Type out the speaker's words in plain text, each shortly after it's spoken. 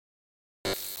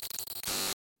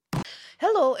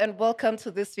Hello and welcome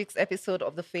to this week's episode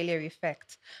of The Failure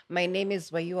Effect. My name is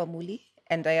Wayu Amuli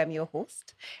and I am your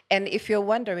host. And if you're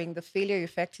wondering, The Failure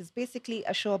Effect is basically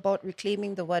a show about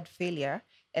reclaiming the word failure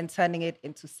and turning it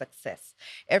into success.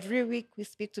 Every week, we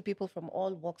speak to people from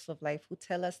all walks of life who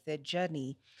tell us their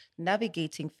journey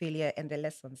navigating failure and the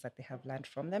lessons that they have learned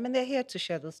from them. And they're here to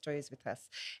share those stories with us.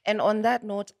 And on that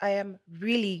note, I am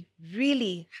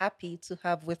really happy to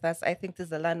have with us, I think this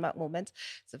is a landmark moment.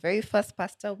 It's the very first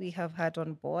pastor we have had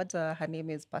on board. Her name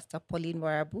is Pastor Pauline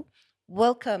Mwarabu.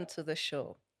 Welcome to the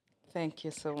show. Thank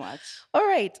you so much. All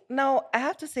right. Now, I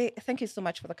have to say thank you so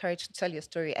much for the courage to tell your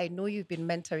story. I know you've been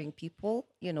mentoring people,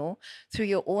 through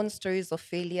your own stories of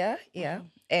failure. Yeah.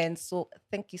 And so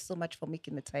thank you so much for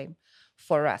making the time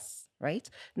for us. Right.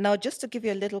 Now, just to give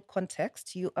you a little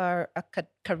context, you are a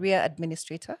career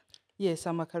administrator. Yes,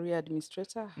 I'm a career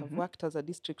administrator. I've worked as a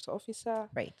district officer.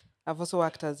 Right. I've also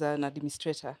worked as an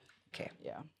administrator. Okay.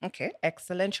 Yeah. Okay.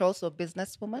 Excellent. You're also a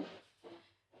businesswoman.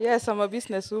 Yes, I'm a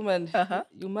businesswoman.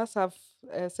 You must have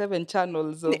 7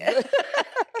 channels of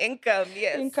Income,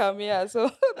 yes. income. Yeah,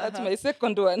 so that's my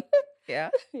second one.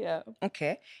 Yeah. Yeah.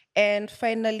 Okay. And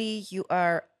finally, you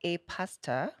are a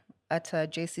pastor at a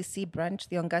JCC branch,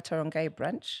 the Ongata Rongai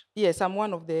branch. Yes, I'm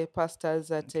one of the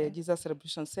pastors at Jesus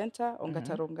Celebration Center,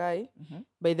 Ongata Rongai,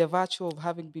 by the virtue of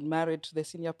having been married to the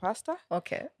senior pastor.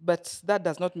 Okay. But that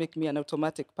does not make me an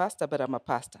automatic pastor, but I'm a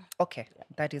pastor. Okay. Yeah.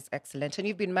 That is excellent. And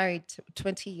you've been married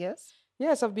 20 years?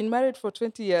 Yes, I've been married for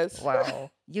 20 years. Wow.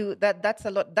 That's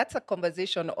a lot. That's a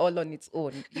conversation all on its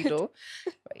own,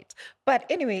 Right. But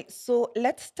anyway, so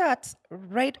let's start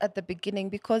right at the beginning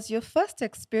because your first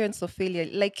experience of failure,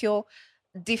 like your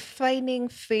defining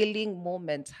failing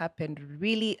moment happened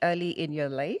really early in your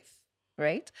life,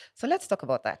 right? So let's talk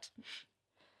about that.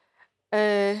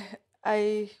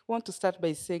 I want to start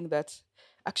by saying that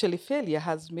actually failure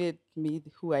has made me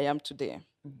who I am today.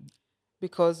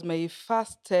 Because my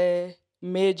first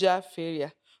major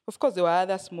failure, of course, there were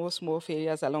other small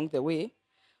failures along the way,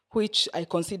 which I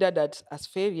considered as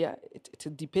failure. It's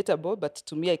debatable, but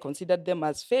to me, I considered them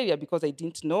as failure because I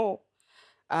didn't know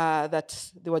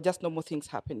that there were just normal things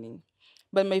happening.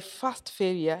 But my first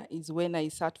failure is when I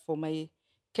sat for my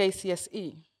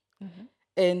KCSE.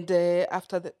 And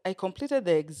after I completed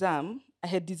the exam, I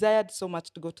had desired so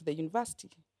much to go to the university.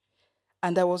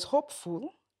 And I was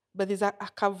hopeful, but there's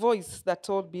a voice that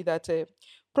told me that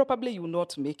probably you will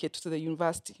not make it to the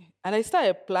university. And I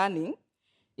started planning,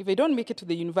 if I don't make it to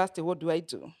the university, what do I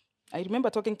do? I remember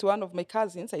talking to one of my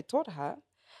cousins. I told her,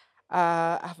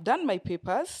 I've done my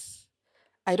papers.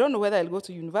 I don't know whether I'll go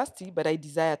to university, but I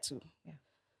desire to. Yeah.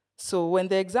 So when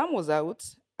the exam was out,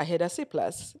 I had a C+.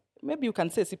 Maybe you can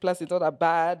say C+ is not a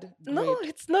bad grade. No,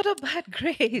 it's not a bad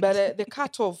grade. But the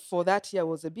cutoff for that year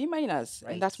was a B-. Right.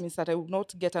 And that means that I would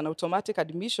not get an automatic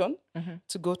admission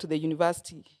to go to the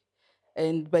university.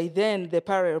 And by then, the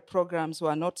parallel programs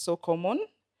were not so common.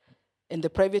 And the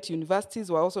private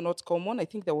universities were also not common. I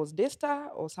think there was DESTA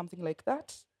or something like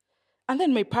that. And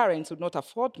then my parents would not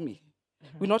afford me,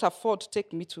 would not afford to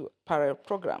take me to a parallel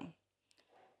program.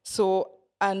 So,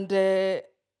 and the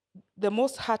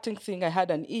most hurting thing I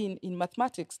had in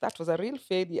mathematics, that was a real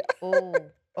failure. Oh,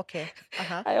 okay.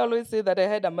 I always say that I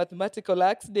had a mathematical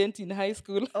accident in high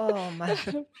school. Oh,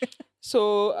 man.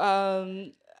 So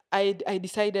I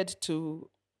decided to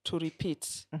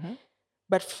repeat.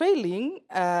 But failing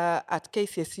at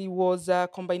KCSE was a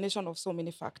combination of so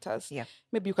many factors. Yeah.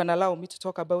 Maybe you can allow me to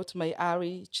talk about my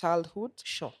early childhood.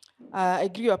 Sure. I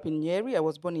grew up in Nyeri. I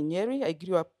was born in Nyeri. I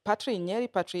grew up partly in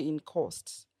Nyeri, partly in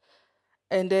Coast.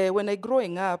 And when I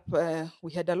growing up,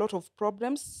 we had a lot of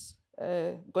problems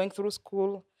going through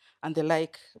school and the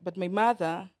like. But my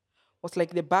mother was like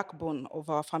the backbone of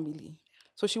our family.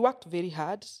 So she worked very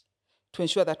hard to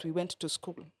ensure that we went to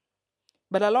school.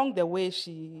 But along the way,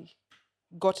 she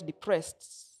got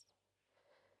depressed.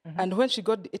 And when she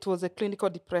got, it was a clinical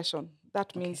depression.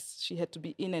 That means she had to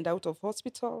be in and out of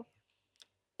hospital.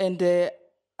 And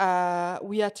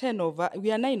we are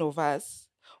 9 of us.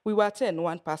 We were 10,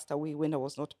 one passed away when I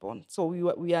was not born. So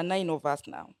we are 9 of us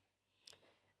now.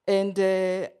 And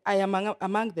I am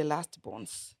among the last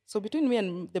borns. So between me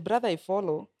and the brother I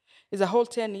follow is a whole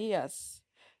 10 years.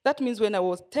 That means when I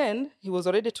was 10, he was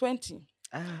already 20.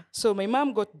 So my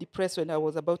mom got depressed when I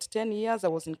was about 10 years. I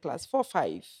was in class 4,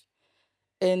 5.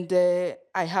 And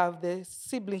I have the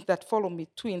siblings that follow me,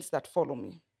 twins that follow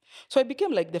me. So I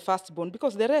became like the firstborn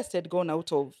because the rest had gone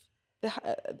out of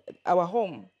our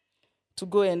home to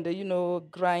go and,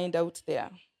 grind out there.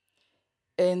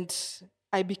 And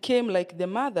I became like the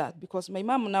mother because my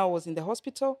mom now was in the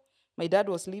hospital. My dad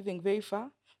was living very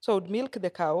far. So I would milk the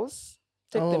cows,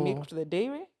 take the milk to the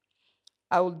dairy,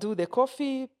 I will do the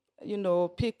coffee,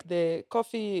 pick the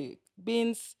coffee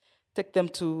beans, take them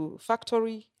to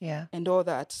factory, Yeah. and all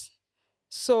that.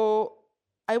 So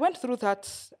I went through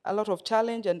that, a lot of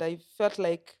challenge, and I felt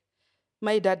like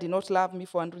my dad did not love me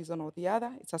for one reason or the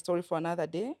other. It's a story for another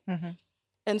day. Mm-hmm.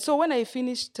 And so when I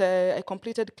finished, I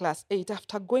completed class 8.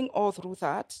 After going all through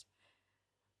that,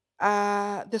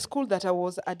 the school that I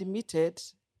was admitted,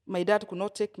 my dad could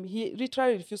not take me. He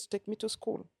literally refused to take me to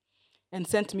school and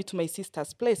sent me to my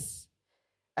sister's place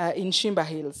in Shimba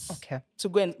Hills. Okay. To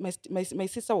go and my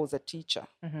sister was a teacher.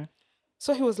 Mm-hmm.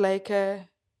 So he was like,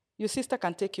 your sister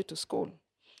can take you to school.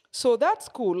 So that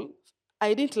school,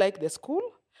 I didn't like the school.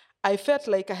 I felt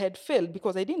like I had failed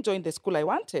because I didn't join the school I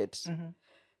wanted. Mm-hmm.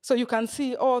 So you can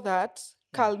see all that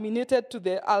culminated to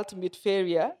the ultimate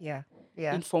failure Yeah.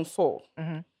 Yeah. in Form 4.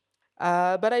 Mm-hmm.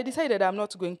 But I decided I'm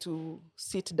not going to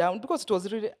sit down because it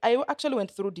was really, I actually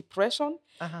went through depression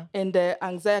Uh-huh. and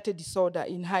anxiety disorder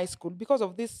in high school because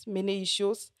of these many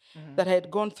issues that I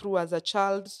had gone through as a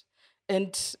child.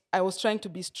 And I was trying to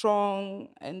be strong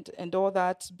and all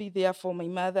that, be there for my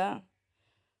mother.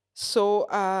 So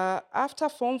after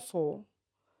Form 4,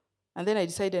 and then I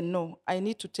decided, no, I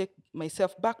need to take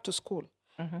myself back to school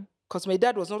because my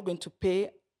dad was not going to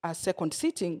pay a second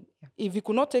sitting. Yeah. If he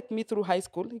could not take me through high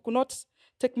school, he could not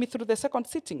take me through the second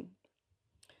sitting.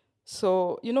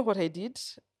 So you know what I did?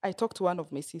 I talked to one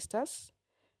of my sisters.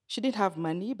 She didn't have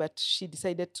money, but she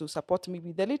decided to support me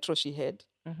with the little she had.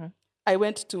 Mm-hmm. I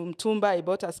went to Mtumba. I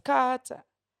bought a skirt,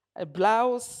 a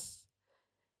blouse,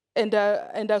 and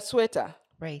a sweater.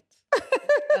 Right.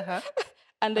 Uh-huh.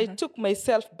 And I took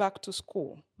myself back to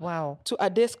school. Wow. To a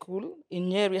day school in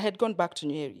Nyeri. I had gone back to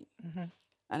Nyeri. Mm-hmm.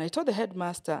 And I told the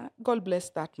headmaster, God bless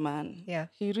that man. Yeah.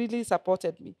 He really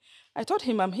supported me. I told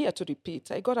him I'm here to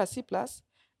repeat. I got a C+,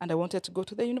 and I wanted to go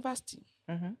to the university.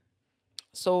 Mm-hmm.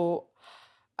 So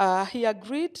he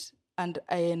agreed, and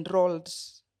I enrolled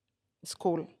in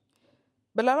school.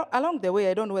 But along the way,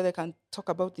 I don't know whether I can talk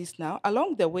about this now.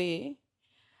 Along the way,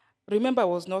 remember, I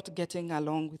was not getting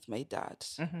along with my dad.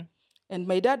 Mm-hmm. And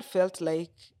my dad felt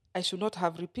like I should not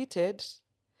have repeated.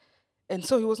 And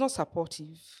so he was not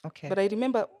supportive. Okay. But I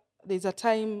remember there's a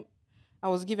time I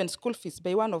was given school fees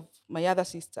by one of my other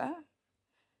sister.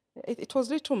 It was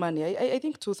little money, I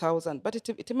think 2,000, but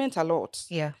it meant a lot.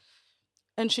 Yeah.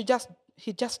 And he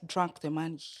just drank the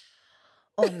money.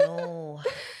 Oh, no.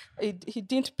 He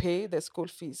didn't pay the school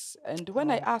fees. And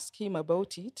when I asked him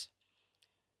about it,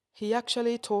 he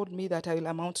actually told me that I will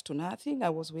amount to nothing. I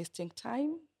was wasting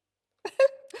time.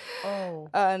 Oh.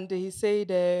 And he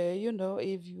said,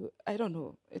 I don't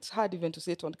know, it's hard even to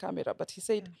say it on camera, but he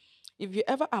said, if you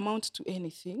ever amount to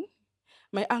anything,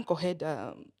 my uncle had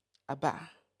a bar.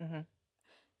 Mm-hmm.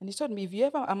 And he told me, if you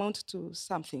ever amount to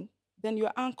something, then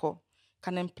your uncle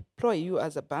can employ you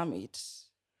as a barmaid.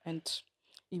 And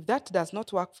if that does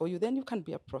not work for you, then you can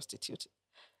be a prostitute.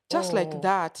 Just like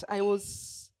that, I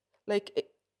was like,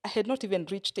 I had not even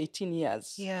reached 18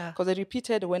 years. Yeah. Because I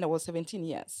repeated when I was 17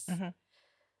 years. Mm-hmm.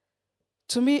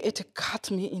 To me, it cut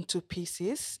me into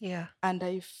pieces. Yeah. And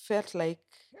I felt like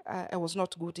I was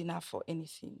not good enough for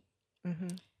anything.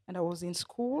 Mm-hmm. And I was in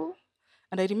school.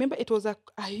 And I remember it was a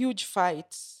huge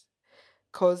fight.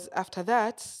 Because after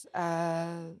that,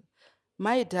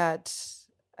 my dad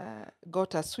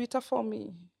got a sweater for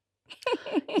me.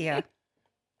 Yeah.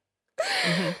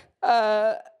 Mm-hmm.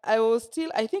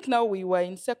 I think now we were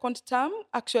in second term.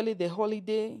 Actually, the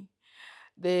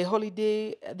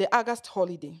August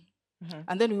holiday. Mm-hmm.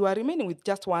 And then we were remaining with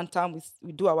just one term.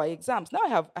 We do our exams. Now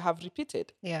I have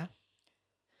repeated. Yeah.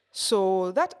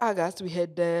 So that August, we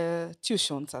had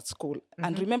tuitions at school. Mm-hmm.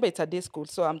 And remember, it's a day school,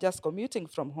 so I'm just commuting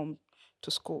from home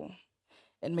to school.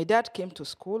 And my dad came to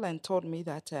school and told me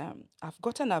that I've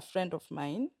gotten a friend of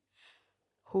mine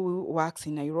who works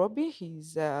in Nairobi.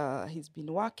 He's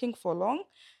been working for long.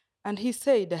 And he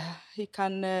said he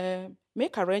can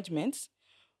make arrangements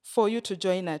for you to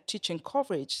join a teaching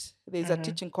college. There's a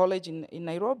teaching college in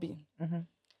Nairobi. Mm-hmm.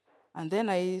 And then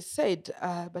I said,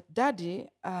 but Daddy,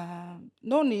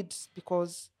 no need,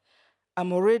 because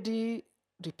I'm already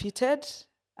repeated.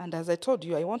 And as I told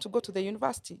you, I want to go to the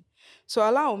university. So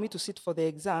allow me to sit for the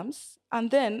exams. And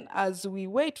then as we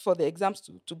wait for the exams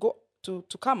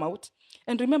to come out,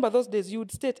 and remember those days you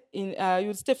would stay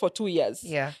for 2 years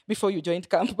before you joined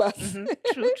campus. Mm-hmm.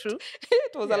 True.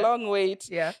 It was a long wait.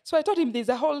 Yeah. So I told him there's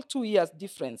a whole 2 years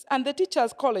difference. And the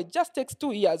teachers' college just takes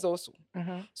 2 years also.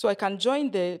 Mm-hmm. So I can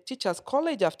join the teachers'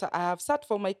 college after I have sat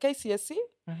for my KCSE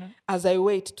as I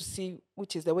wait to see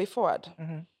which is the way forward.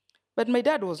 Mm-hmm. But my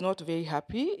dad was not very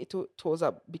happy. It was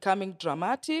becoming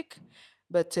dramatic.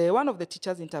 But one of the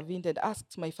teachers intervened and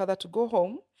asked my father to go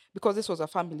home because this was a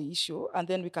family issue, and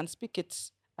then we can speak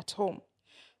it at home.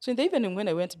 So in the evening when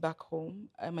I went back home,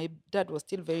 my dad was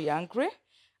still very angry,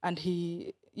 and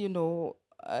he,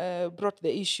 brought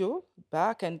the issue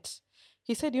back, and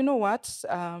he said, you know what,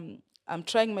 I'm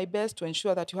trying my best to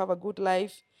ensure that you have a good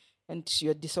life, and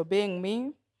you're disobeying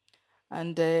me,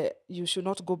 and you should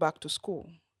not go back to school.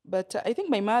 But I think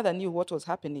my mother knew what was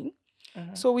happening.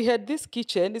 So we had this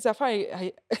kitchen. It's a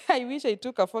funny, I wish I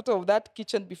took a photo of that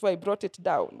kitchen before I brought it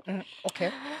down.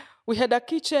 Okay. We had a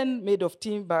kitchen made of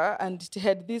timber, and it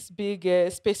had these big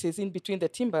spaces in between the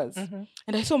timbers.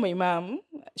 And I saw my mom.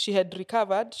 She had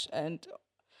recovered, and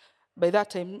by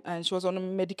that time, and she was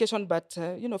on medication, but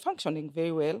functioning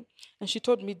very well. And she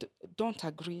told me, "Don't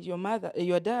agree.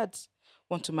 Your dad,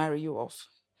 want to marry you off.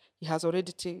 He has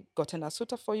already gotten a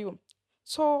suitor for you."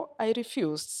 So I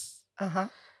refused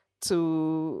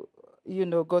to,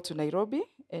 go to Nairobi.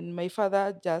 And my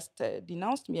father just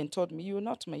denounced me and told me, "You're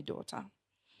not my daughter."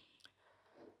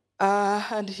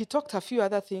 And he talked a few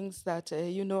other things that,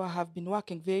 I have been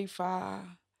working very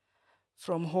far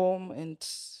from home, and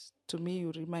to me,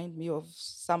 you remind me of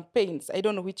some pains. I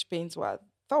don't know which pains were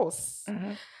those.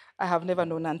 I have never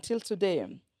known until today.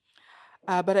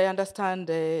 But I understand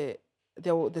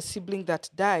the sibling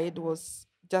that died was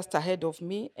just ahead of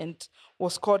me and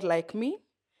was called like me,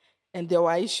 and there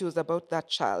were issues about that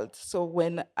child. So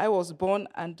when I was born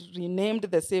and renamed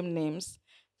the same names,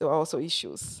 there were also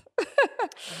issues.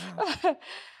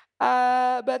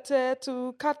 But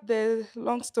to cut the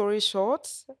long story short,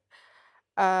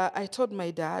 I told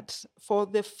my dad, for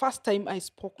the first time I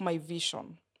spoke my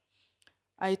vision.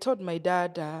 I told my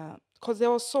dad, because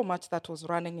there was so much that was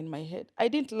running in my head. I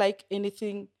didn't like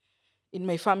anything in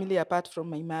my family apart from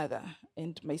my mother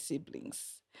and my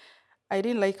siblings. I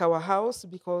didn't like our house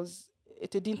because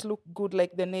it didn't look good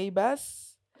like the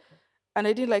neighbors. And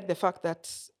I didn't like the fact that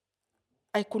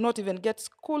I could not even get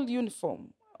school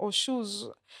uniform or shoes.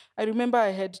 I remember I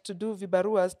had to do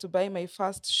vibaruas to buy my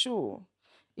first shoe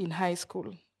in high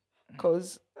school,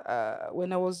 because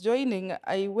when I was joining,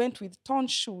 I went with torn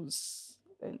shoes,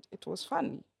 and it was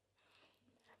funny.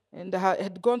 And I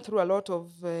had gone through a lot of,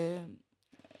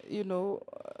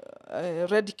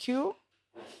 ridicule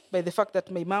by the fact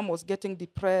that my mom was getting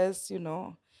depressed,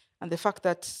 and the fact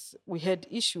that we had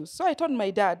issues. So I told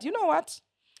my dad, you know what?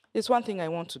 There's one thing I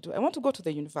want to do. I want to go to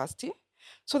the university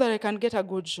so that I can get a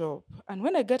good job. And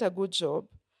when I get a good job,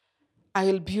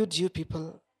 I'll build you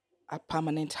people a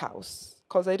permanent house.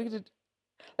 Because I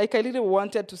really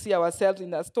wanted to see ourselves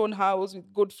in a stone house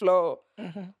with good floor,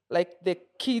 like the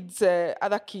kids,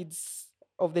 other kids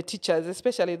of the teachers,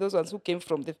 especially those ones who came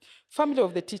from the family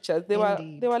of the teachers. They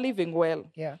were living well.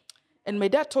 Yeah. And my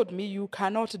dad told me, you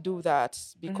cannot do that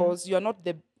because you're not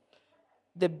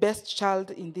the best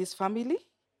child in this family.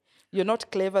 You're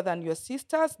not clever than your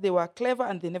sisters. They were clever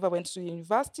and they never went to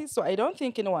university. So I don't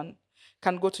think anyone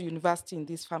can go to university in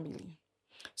this family.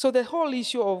 So the whole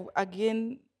issue of,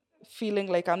 again, feeling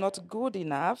like I'm not good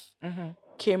enough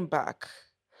came back.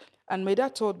 And my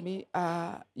dad told me,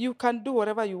 you can do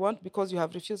whatever you want because you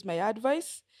have refused my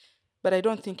advice, but I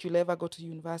don't think you'll ever go to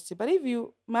university. But if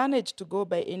you manage to go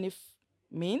by any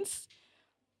means,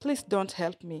 please don't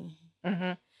help me.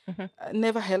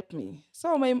 Never help me.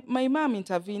 So my mom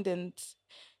intervened, and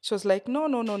she was like,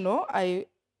 no, I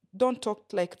don't talk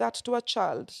like that to a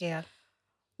child. Yeah.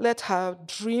 Let her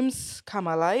dreams come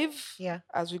alive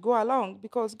as we go along,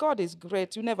 because God is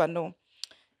great. You never know.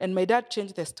 And my dad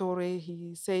changed the story.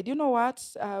 He said, you know what?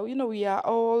 We are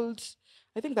old.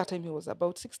 I think that time he was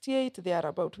about 68. They are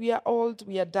about, we are old.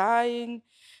 We are dying.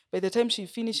 By the time she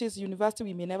finishes university,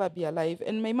 we may never be alive.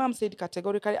 And my mom said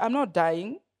categorically, I'm not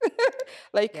dying.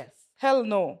 Hell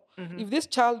no. If this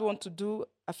child wants to do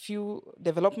a few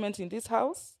developments in this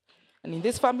house and in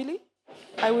this family,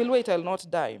 I will wait. I'll not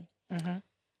die.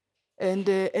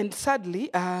 And sadly,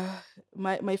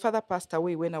 my father passed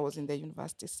away when I was in the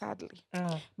university, sadly.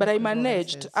 But I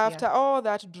managed, after all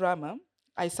that drama,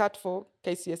 I sat for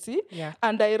KCSE,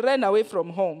 and I ran away from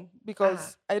home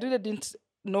because I really didn't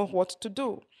know what to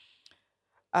do.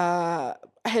 I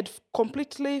had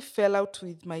completely fell out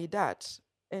with my dad.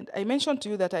 And I mentioned to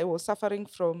you that I was suffering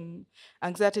from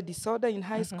anxiety disorder in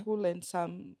high school and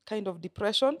some kind of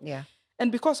depression. Yeah.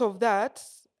 And because of that,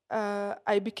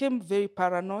 I became very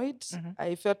paranoid.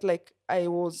 I felt like I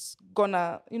was going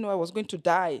to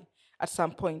die at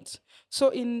some point. So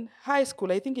in high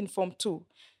school, I think in Form 2,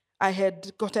 I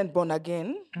had gotten born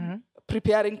again,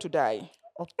 preparing to die.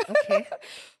 Okay.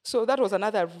 So that was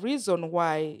another reason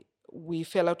why we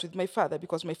fell out with my father,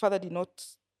 because my father did not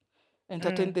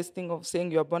entertain this thing of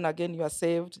saying you are born again, you are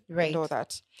saved, and all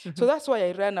that. So that's why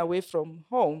I ran away from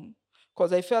home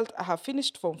because I felt I have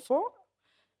finished Form 4.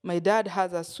 My dad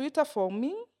has a suitor for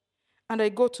me, and I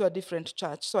go to a different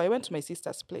church. So I went to my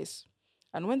sister's place.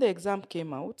 And when the exam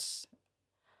came out,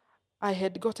 I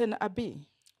had gotten a B.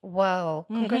 Wow.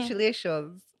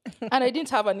 Congratulations. And I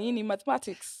didn't have an E in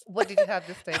mathematics. What did you have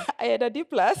this time? I had a D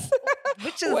plus.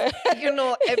 Which is, Well,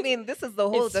 I mean, this is the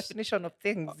whole it's- definition of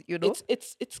things, you know?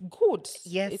 it's good.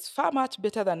 Yes. It's far much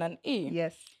better than an E.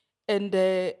 Yes. And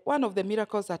one of the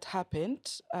miracles that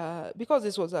happened, because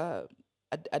this was a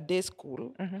day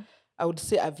school, I would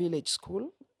say a village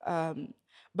school,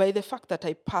 by the fact that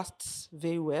I passed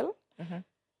very well,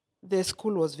 the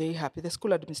school was very happy. The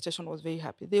school administration was very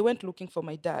happy. They went looking for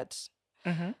my dad.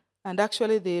 And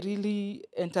actually, they really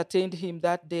entertained him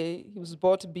that day. He was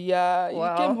bought beer.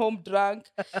 He came home drunk,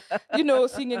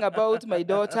 singing about my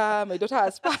daughter. My daughter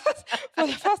has passed. For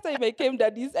the first time,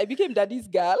 I became daddy's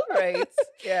girl. Right.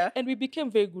 Yeah. And we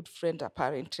became very good friends,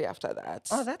 apparently, after that.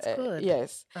 Oh, that's good.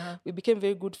 Yes. We became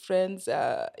very good friends,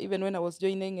 even when I was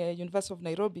joining University of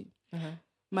Nairobi.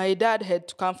 My dad had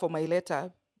to come for my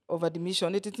letter of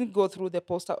admission. It didn't go through the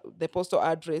postal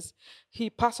address.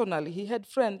 He had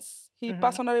friends. He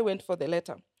personally went for the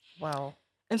letter. Wow.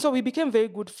 And so we became very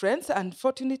good friends.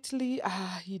 Unfortunately,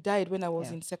 he died when I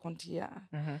was in second year.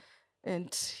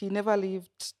 And he never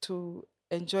lived to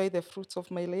enjoy the fruits of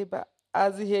my labor,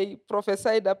 as he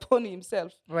prophesied upon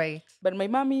himself. Right. But my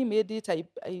mommy made it.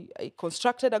 I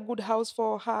constructed a good house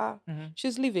for her.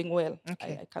 She's living well,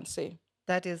 I can say.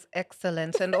 That is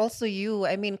excellent. And also you,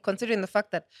 I mean, considering the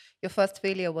fact that your first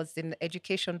failure was in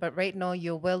education, but right now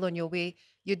you're well on your way,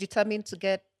 you're determined to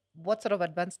get, what sort of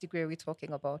advanced degree are we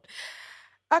talking about?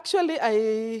 Actually,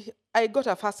 I got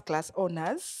a first class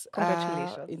honors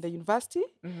in the university,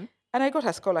 and I got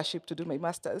a scholarship to do my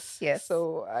master's. Yes.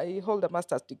 So I hold a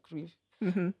master's degree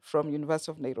from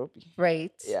University of Nairobi.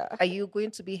 Right. Yeah. Are you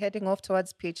going to be heading off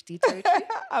towards PhD territory?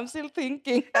 I'm still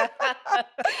thinking.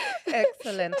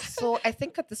 Excellent. So I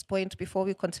think at this point, before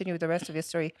we continue with the rest of your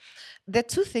story, there are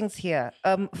two things here.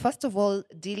 First of all,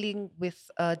 dealing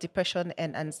with depression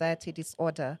and anxiety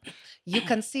disorder, you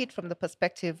can see it from the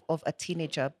perspective of a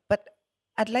teenager, but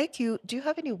I'd like do you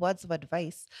have any words of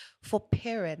advice for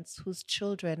parents whose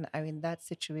children are in that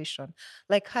situation?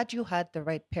 Like, had you had the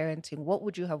right parenting, what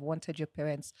would you have wanted your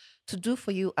parents to do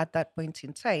for you at that point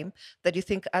in time that you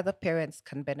think other parents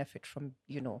can benefit from,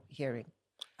 hearing?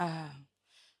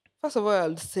 First of all,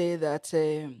 I'll say that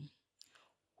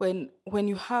when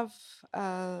you have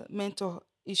mental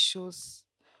issues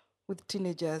with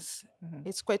teenagers,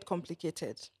 it's quite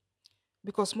complicated,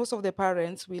 because most of the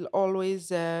parents will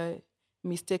always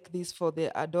mistake this for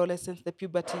the adolescence, the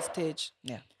puberty stage.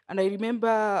 Yeah. And I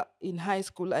remember in high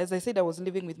school, as I said, I was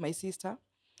living with my sister.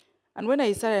 And when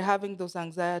I started having those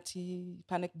anxiety,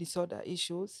 panic disorder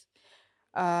issues,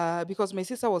 because my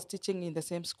sister was teaching in the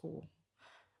same school,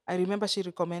 I remember she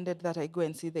recommended that I go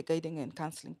and see the guiding and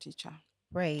counseling teacher.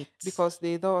 Right. Because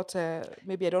they thought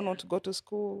maybe I don't want to go to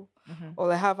school,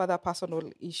 or I have other personal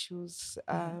issues.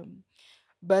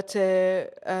 But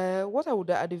what I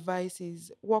would advise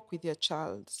is work with your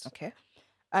child. Okay.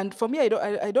 And for me, I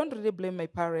don't really blame my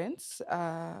parents,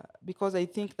 because I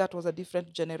think that was a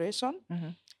different generation.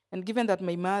 And given that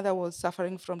my mother was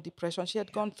suffering from depression, she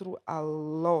had gone through a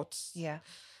lot. Yeah.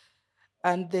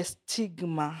 And the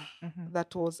stigma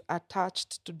that was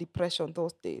attached to depression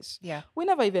those days. Yeah. We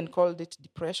never even called it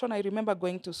depression. I remember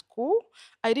going to school.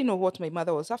 I didn't know what my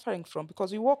mother was suffering from,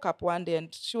 because we woke up one day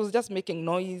and she was just making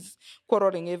noise,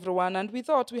 quarreling everyone. And we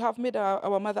thought we have made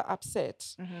our mother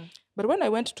upset. But when I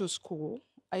went to school,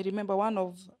 I remember one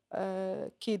of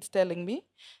kids telling me,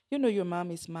 your mom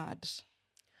is mad.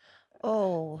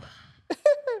 Oh.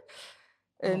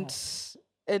 And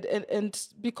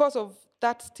because of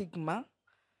that stigma,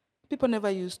 people never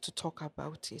used to talk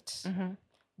about it.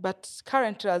 But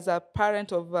currently, as a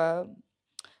parent of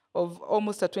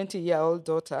almost a 20-year-old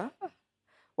daughter,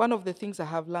 one of the things I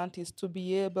have learned is to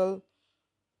be able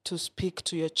to speak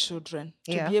to your children,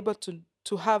 to be able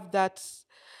to have that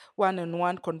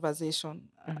one-on-one conversation.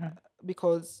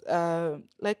 Because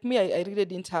like me, I really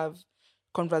didn't have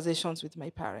conversations with my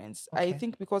parents. Okay. I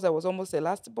think because I was almost the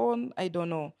last born, I don't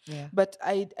know. Yeah. But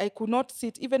I could not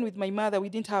sit, even with my mother, we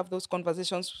didn't have those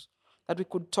conversations that we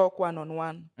could talk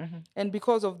one-on-one. And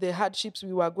because of the hardships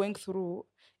we were going through,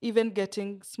 even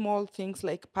getting small things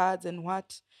like pads and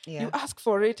what, you ask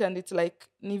for it and it's like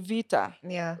Nivita.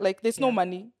 Yeah. Like there's no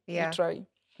money, Yeah. you try.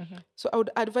 So I would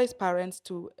advise parents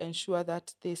to ensure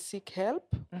that they seek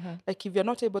help. Like if you're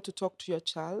not able to talk to your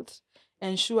child,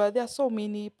 ensure there are so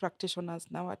many practitioners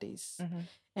nowadays.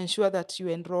 Ensure that you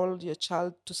enroll your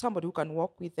child to somebody who can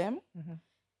work with them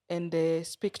and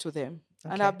speak to them.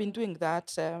 And Okay. I've been doing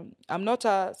that. I'm not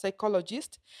a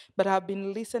psychologist, but I've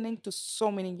been listening to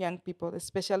so many young people,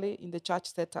 especially in the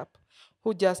church setup,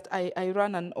 who just, I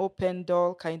run an open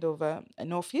door kind of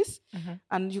an office,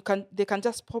 and they can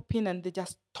just pop in and they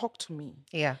just talk to me.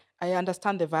 Yeah. I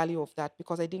understand the value of that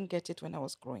because I didn't get it when I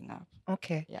was growing up.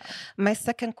 Okay. Yeah. My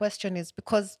second question is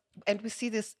because, and we see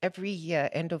this every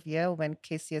year, end of year, when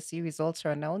KCSE results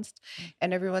are announced,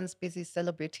 and everyone's busy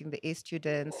celebrating the A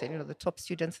students and the top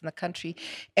students in the country,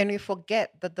 and we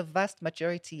forget that the vast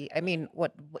majority, I mean,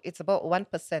 it's about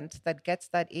 1% that gets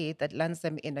that A that lands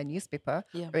them in a newspaper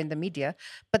Yeah. or in the media,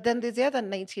 but then there's the other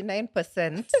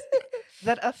 99%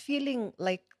 that are feeling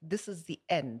like this is the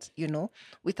end,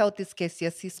 without this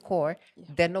KCSE score,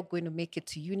 they're not going to make it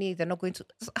to uni. They're not going to.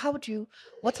 So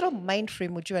what sort of mind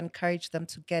frame would you encourage them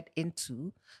to get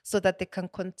into so that they can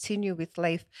continue with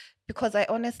life? Because I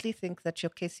honestly think that your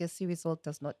KCSE result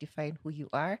does not define who you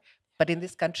are. But in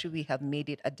this country, we have made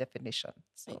it a definition.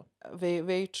 So, Very,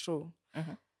 very true.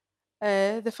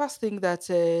 Mhm. The first thing that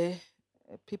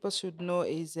people should know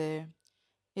is it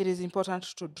is important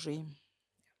to dream.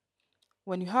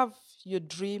 When you have your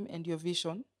dream and your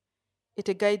vision,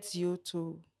 it guides you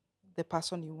to the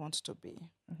person you want to be.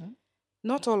 Mhm.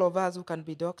 Not all of us who can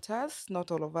be doctors,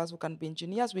 not all of us who can be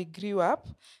engineers. We grew up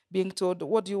being told,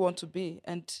 what do you want to be?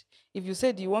 And if you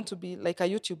said you want to be like a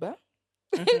YouTuber,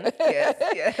 Yes,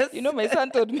 yes. my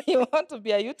son told me he want to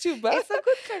be a YouTuber. It's a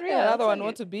good career. And I'll another one tell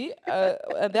want you. to be,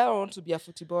 and the other one want to be a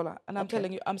footballer. And I'm Okay.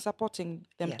 telling you, I'm supporting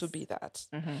them to Yes. be that.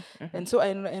 Mhm, mhm. And so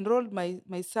I enrolled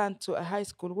my son to a high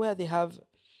school where they have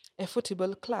a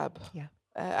football club, Yeah.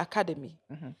 academy.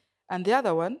 Mhm. And the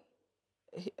other one,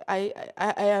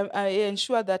 I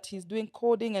ensure that he's doing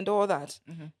coding and all that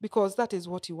because that is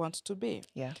what he wants to be.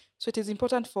 Yeah. So it is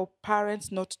important for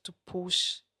parents not to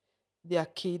push their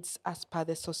kids as per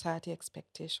the society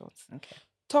expectations. Okay.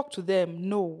 Talk to them,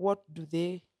 know what do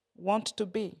they want to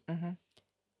be. Mhm.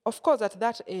 Of course, at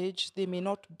that age, they may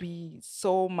not be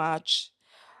so much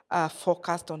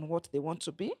focused on what they want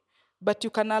to be, but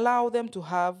you can allow them to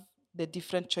have the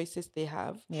different choices they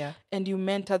have, Yeah. and you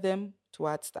mentor them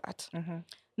towards that. Mhm.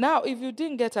 Now, if you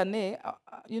didn't get an A,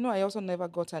 I also never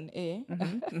got an A.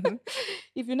 Mhm. Mhm.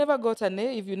 If you never got an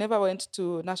A, if you never went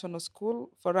to national school,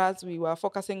 for us, we were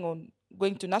focusing on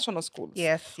going to national schools,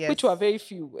 Yes. Yes. which were very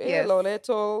few. Yes.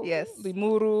 Loreto, Yes.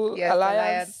 Limuru, Yes.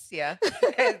 Alliance. Yeah.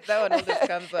 That one always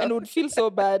comes up. And would feel so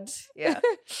bad. Yeah.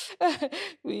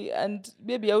 And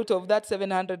maybe out of that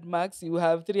 700 marks, you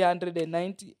have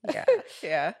 390. Yeah.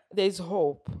 Yeah. There's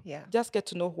hope. Yeah. Just get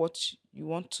to know what you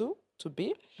want to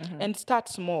be Mhm. and start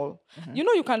small.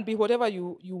 You can be whatever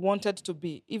you wanted to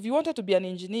be. If you wanted to be an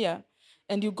engineer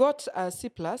and you got a C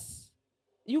plus,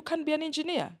 you can be an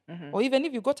engineer. Or even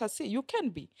if you got a C, you can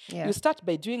be. Yeah. You start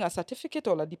by doing a certificate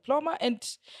or a diploma,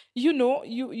 and you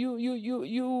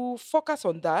focus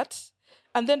on that,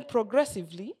 and then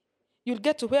progressively you'll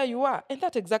get to where you are. And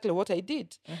that's exactly what I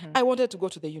did. I wanted to go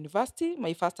to the university,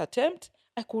 my first attempt,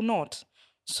 I could not.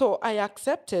 So I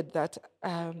accepted that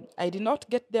I did not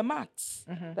get the marks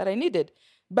that I needed,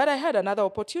 but I had another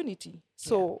opportunity.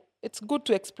 So it's good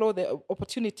to explore the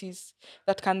opportunities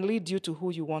that can lead you to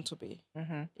who you want to be.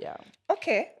 Yeah.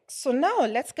 Okay. So now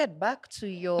let's get back to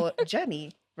your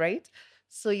journey, right?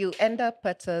 So you end up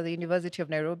at the University of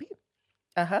Nairobi.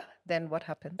 Then what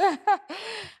happened?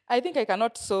 I think I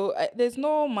cannot. So there's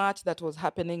no much that was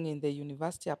happening in the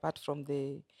university apart from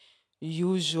the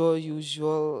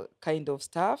usual kind of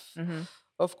stuff.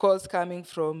 Of course, coming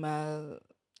from a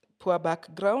poor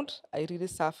background, I really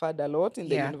suffered a lot in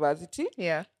the university.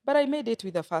 Yeah. But I made it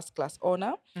with a first class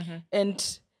honor.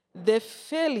 And the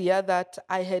failure that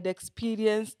I had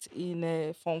experienced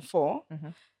in Form 4,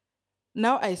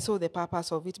 now I saw the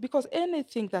purpose of it, because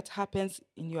anything that happens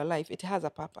in your life, it has a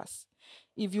purpose.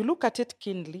 If you look at it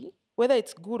keenly, whether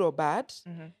it's good or bad,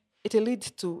 it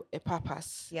leads to a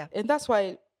purpose. Yeah. And that's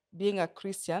why, being a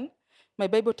Christian, my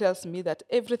Bible tells me that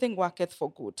everything worketh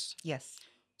for good. Yes.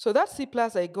 So that C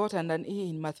plus I got and an E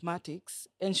in mathematics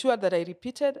ensured that I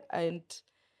repeated, and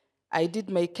I did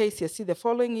my KCSE the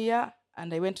following year,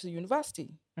 and I went to the university.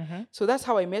 So that's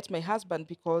how I met my husband,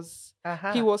 because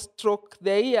he was struck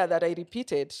the year that I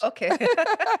repeated. Okay.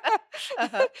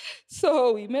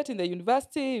 So we met in the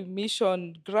university,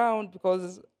 mission ground,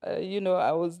 because,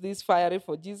 I was this fiery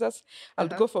for Jesus. I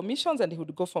would go for missions and he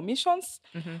would go for missions.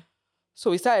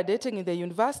 So we started dating in the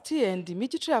university, and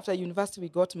immediately after university, we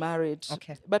got married.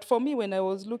 Okay. But for me, when I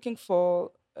was looking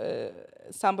for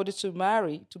somebody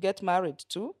to get married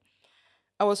to,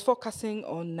 I was focusing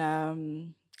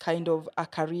on kind of a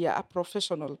career, a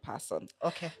professional person.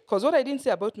 Okay. Because what I didn't say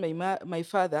about my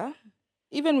father,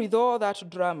 even with all that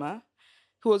drama,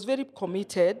 he was very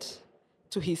committed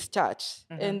to his church.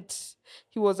 And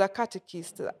he was a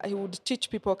catechist. He would teach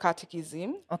people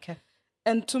catechism. Okay.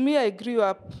 And to me, I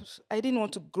didn't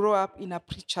want to grow up in a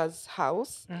preacher's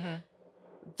house,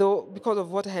 though, because of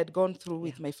what I had gone through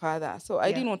with my father. So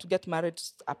I didn't want to get married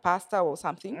to a pastor or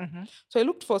something. So I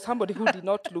looked for somebody who did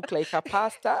not look like a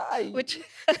pastor.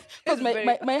 Because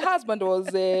my husband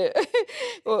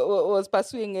was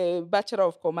pursuing a Bachelor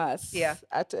of Commerce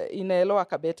in Lower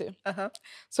Kabete.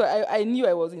 So I knew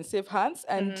I was in safe hands.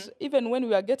 And even when we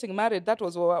were getting married, that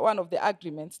was one of the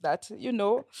agreements that,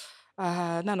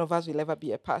 none of us will ever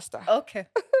be a pastor. Okay.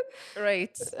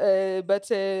 Right. But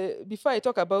before I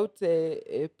talk about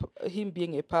him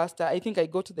being a pastor, I think I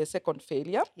go to the second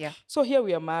failure. Yeah. So here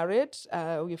we are married.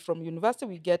 We're from university.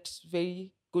 We get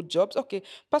very good jobs. Okay.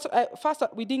 First,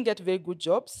 we didn't get very good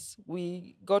jobs.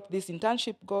 We got these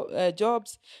internship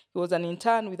jobs. He was an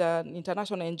intern with an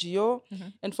international NGO.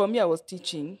 And for me, I was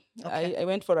teaching. Okay. I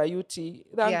went for a UT. Thank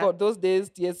God, those days,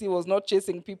 TSC was not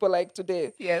chasing people like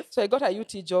today. Yes. So I got a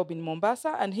UT job in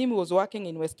Mombasa, and him was working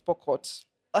in West Pokot.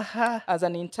 As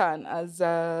an intern, as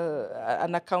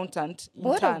an accountant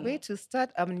intern. What a way to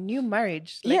start a new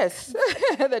marriage. Yes,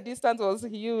 the distance was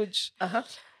huge.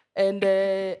 And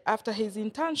after his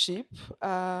internship,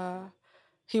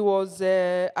 he was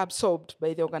absorbed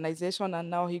by the organization, and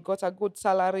now he got a good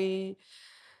salary.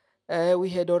 We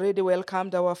had already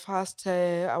welcomed our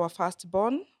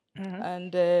firstborn,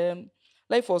 and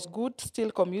life was good,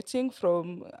 still commuting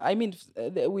from,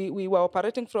 we were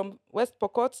operating from West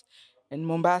Pokot in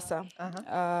Mombasa.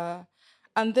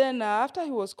 And then after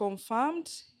he was confirmed,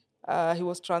 he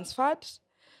was transferred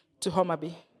to Homa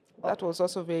Bay. That was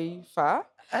also very far.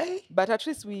 But at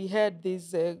least we had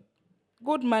this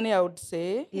good money, I would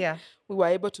say. Yeah. We were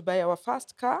able to buy our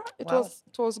first car. It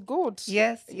was good.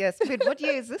 Yes, yes. Wait, what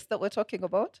year is this that we're talking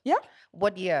about? Yeah.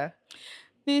 What year?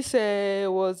 This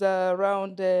was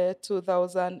around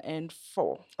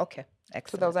 2004. Okay,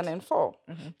 excellent. 2004.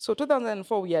 So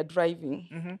 2004, we are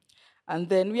driving. And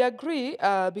then we agree,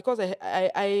 because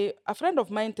a friend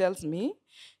of mine tells me,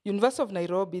 University of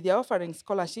Nairobi, they're offering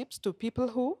scholarships to people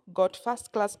who got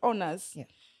first-class honors. Yeah.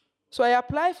 So I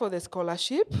apply for the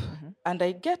scholarship, and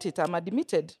I get it. I'm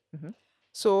admitted.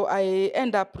 So I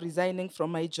end up resigning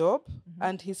from my job,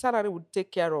 and his salary would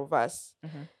take care of us.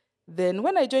 Then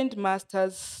when I joined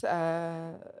master's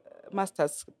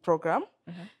program,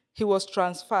 he was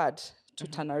transferred to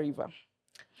Tana River.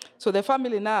 So the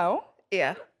family now...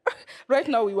 Yeah. Right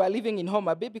now, we were living in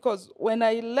Homa Bay because when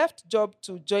I left job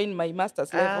to join my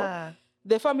master's level,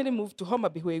 the family moved to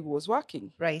Homa Bay where he was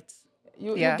working. Right.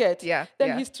 You get? Yeah.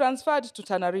 Then he's transferred to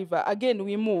Tana River. Again,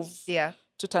 we move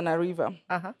to Tana River.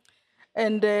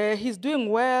 And he's doing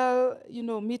well,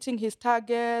 meeting his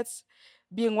targets,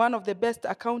 being one of the best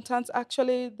accountants.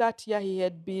 Actually, that year he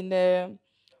had been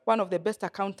one of the best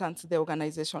accountants the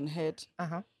organization had.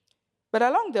 But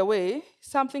along the way,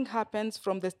 something happens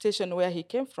from the station where he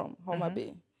came from, Homa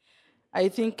Bay. I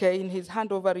think in his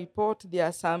handover report, there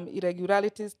are some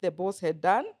irregularities the boss had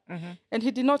done, and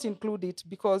he did not include it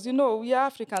because, we are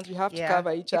Africans, we have to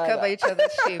cover each other. Cover each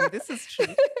other's shame. This is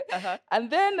true. And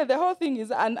then the whole thing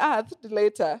is unearthed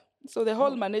later. So the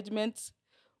whole management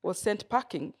was sent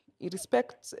packing,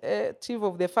 irrespective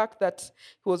of the fact that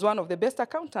he was one of the best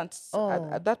accountants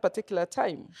at that particular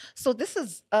time. So this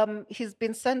is, he's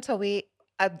been sent away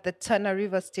at the Tana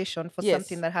River station for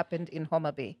something that happened in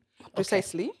Homa Bay.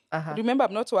 Precisely. Remember,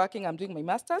 I'm not working, I'm doing my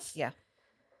master's. Yeah.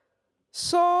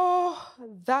 So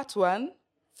that one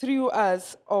threw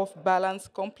us off balance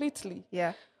completely.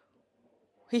 Yeah.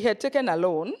 He had taken a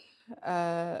loan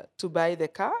to buy the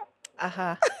car.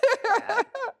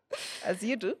 As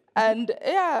you do. And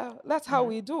that's how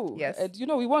we do. Yes. And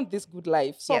we want this good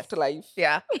life, soft life.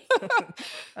 Yeah.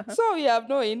 So we have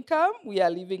no income. We are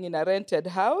living in a rented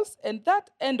house. And that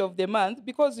end of the month,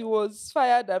 because he was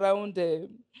fired around,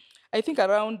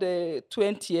 around the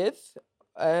 20th.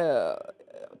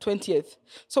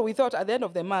 So we thought at the end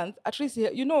of the month, at least,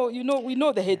 we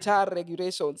know the HR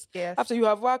regulations. Yes. After you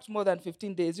have worked more than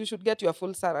 15 days, you should get your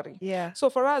full salary. Yeah.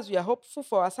 So for us, we are hopeful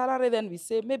for our salary. Then we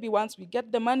say, maybe once we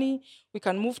get the money, we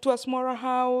can move to a smaller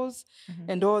house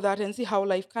and all that and see how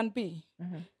life can be.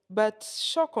 But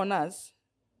shock on us,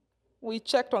 we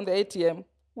checked on the ATM.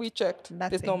 We checked. Nothing.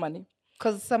 There's no money.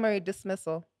 Because summary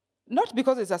dismissal. Not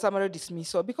because it's a summary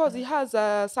dismissal, because he has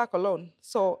a SACCO loan.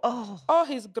 So all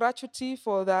his gratuity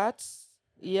for that,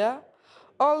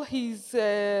 all his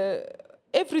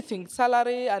everything,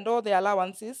 salary and all the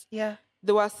allowances,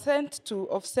 they were sent to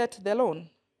offset the loan.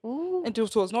 Ooh. And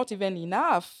it was not even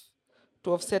enough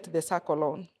to offset the SACCO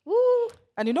loan. Ooh.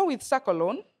 And with SACCO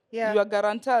loan, Yeah. Your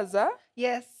guarantors, huh?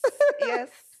 Yes. Yes.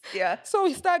 Yeah. So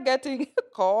we start getting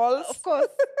Of calls. course.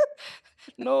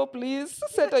 No, please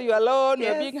settle your loan.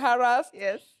 You're Yes. being harassed.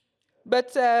 Yes.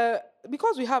 But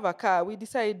because we have a car, we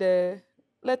decide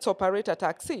let's operate a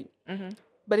taxi. Mm-hmm.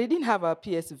 But it didn't have a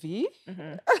PSV.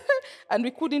 Mm-hmm. And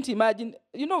we couldn't imagine,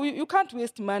 you can't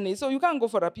waste money. So you can't go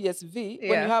for a PSV when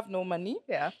you Yeah. have no money.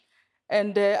 Yeah.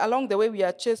 And along the way, we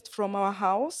are chased from our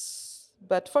house.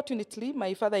 But fortunately,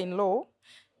 my father-in-law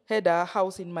had a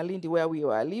house in Malindi where we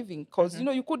were living because,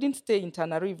 you couldn't stay in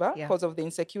Tana River Yeah. because of the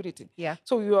insecurity. Yeah.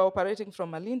 So we were operating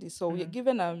from Malindi. So we were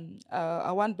given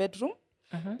a one-bedroom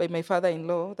by my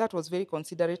father-in-law. That was very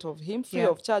considerate of him. Free Yeah.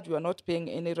 of charge. We were not paying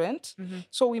any rent.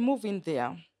 So we move in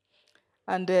there.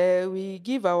 And we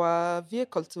give our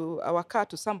car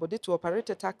to somebody to operate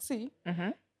a taxi.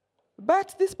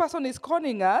 But this person is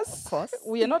conning us. Of course.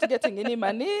 We are not getting any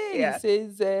money. Yeah. He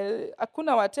says,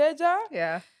 "Akuna wateja."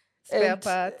 Yeah. Spare And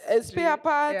parts. spare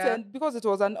parts. Yeah. And because it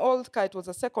was an old car, it was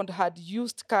a second-hand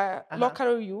used car,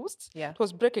 locally used. Yeah. It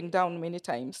was breaking down many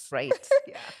times. Right.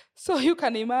 Yeah. So you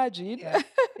can imagine Yeah.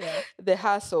 Yeah. the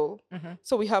hassle.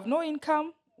 So we have no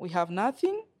income. We have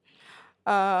nothing.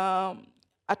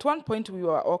 At one point, we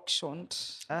were auctioned.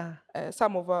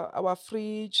 Some of our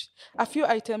fridge, a few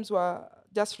items were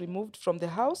just removed from the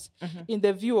house in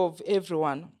the view of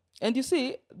everyone. And you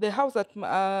see, the house that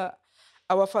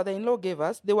our father-in-law gave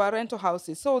us, they were rental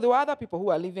houses. So there were other people who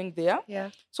are living there. Yeah.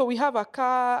 So we have a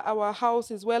car, our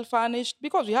house is well furnished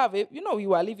because we have, we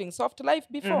were living soft life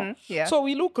before. Yeah. So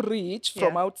we look rich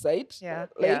from outside. Yeah.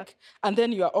 And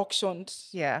then you are auctioned.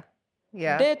 Yeah.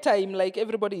 Yeah. Daytime, like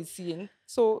everybody is seeing.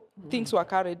 So things were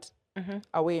carried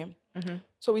away.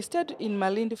 So we stayed in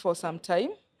Malindi for some time.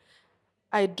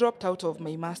 I dropped out of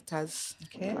my master's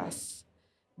class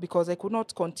because I could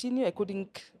not continue. I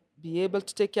couldn't be able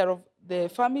to take care of the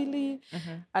family,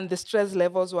 and the stress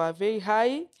levels were very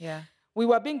high. Yeah. We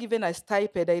were being given a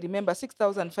stipend, I remember,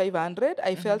 6,500.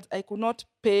 I felt I could not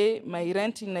pay my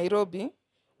rent in Nairobi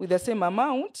with the same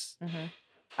amount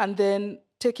and then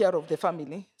take care of the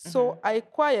family. So I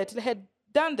quietly had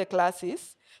done the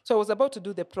classes, so I was about to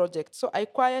do the project. So I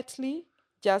quietly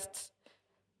just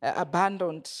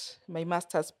abandoned my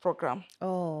master's program.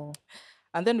 Oh.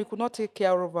 And then we could not take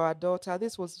care of our daughter.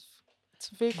 It's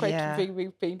very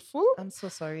very painful. I'm so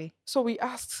sorry. So we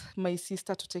asked my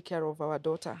sister to take care of our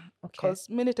daughter because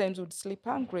many times we'd sleep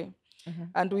hungry.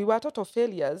 And we were total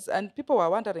failures. And people were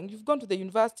wondering, you've gone to the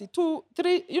university, 2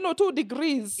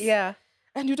 degrees. Yeah.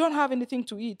 And you don't have anything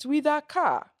to eat with a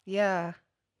car. Yeah.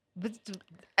 But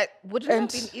would it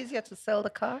have been easier to sell the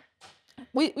car?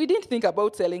 We didn't think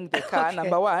about selling the car,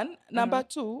 number one. Number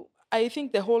two, I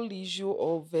think the whole issue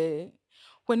of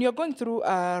when you're going through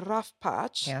a rough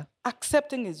patch,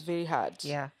 accepting is very hard.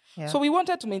 Yeah. Yeah. So we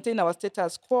wanted to maintain our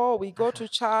status quo. We go to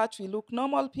church. We look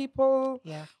normal people.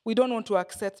 Yeah. We don't want to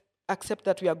accept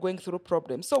that we are going through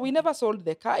problems. So we never sold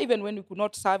the car, even when we could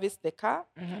not service the car,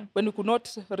 when we could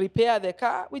not repair the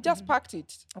car, we just parked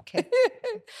it. Okay.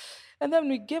 And then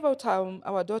we gave out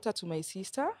our daughter to my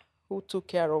sister, who took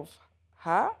care of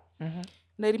her.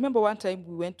 And I remember one time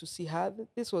we went to see her.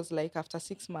 This was like after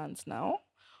 6 months now.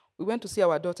 We went to see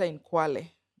our daughter in Kwale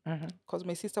because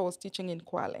my sister was teaching in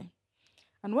Kwale.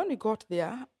 And when we got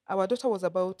there, our daughter was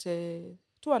about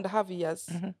 2.5 years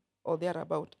or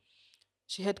thereabout.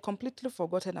 She had completely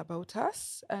forgotten about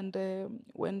us. And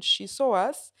when she saw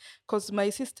us, because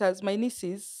my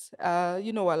nieces,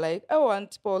 were like, "Oh,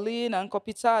 Aunt Pauline, Uncle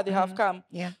Peter, they have come."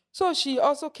 Yeah. So she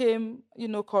also came,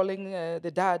 calling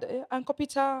the dad, "Uncle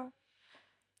Peter,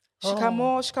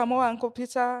 shikamo, Uncle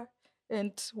Peter."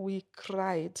 And we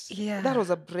cried. Yeah. That was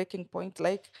a breaking point.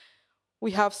 Like,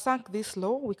 we have sunk this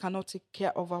low, we cannot take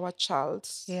care of our child.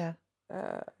 Yeah.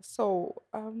 So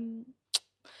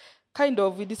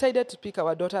we decided to pick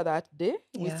our daughter that day.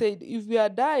 We said, if we are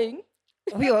dying,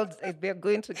 we are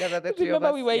going together. The three of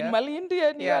us. Remember, we were in Malindi,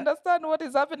 and you understand what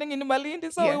is happening in Malindi,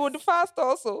 so we would fast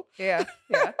also. Yeah,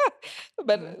 yeah.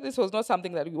 But this was not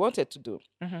something that we wanted to do.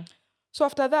 So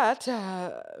after that,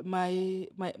 I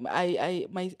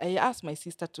asked my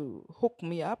sister to hook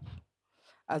me up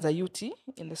as a UT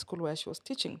in the school where she was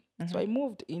teaching. So I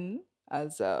moved in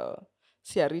as a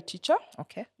CRE teacher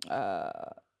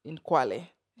in Kwale.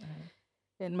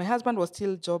 And my husband was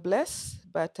still jobless,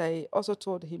 but I also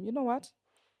told him, you know what,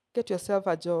 get yourself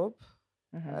a job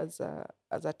as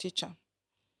a teacher.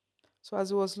 So as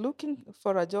he was looking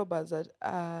for a job as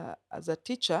a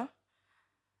teacher,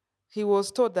 he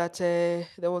was told that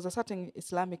there was a certain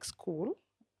Islamic school.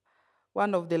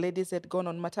 One of the ladies had gone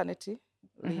on maternity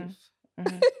leave.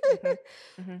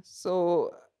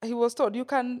 So he was told, you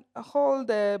can hold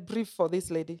a brief for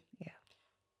this lady. Yeah.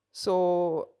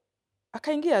 So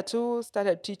akaingia too,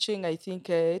 started teaching. I think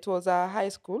it was a high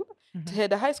school. It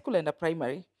had a high school and a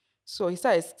primary. So he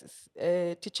started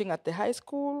teaching at the high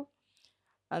school.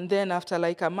 And then after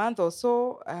like a month or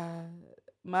so,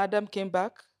 madam came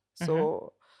back.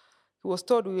 So he was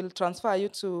told, we will transfer you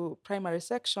to primary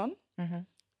section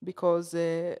because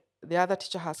the other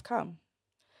teacher has come.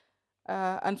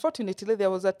 Unfortunately, there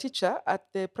was a teacher at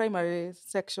the primary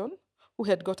section who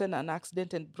had gotten an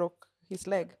accident and broke his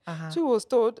leg. So he was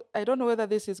told, I don't know whether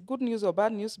this is good news or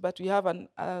bad news, but we have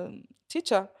a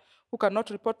teacher who cannot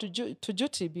report to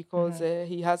duty because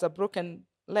he has a broken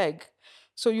leg.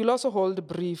 So you'll also hold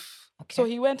brief. Okay. So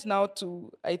he went now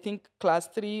to, I think, class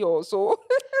 3 or so.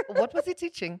 What was he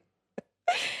teaching?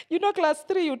 You know, class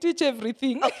 3, you teach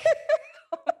everything. Okay.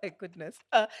 Oh my goodness.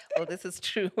 Oh, this is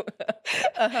true.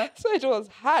 So it was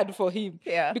hard for him.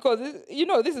 Yeah. Because,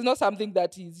 this is not something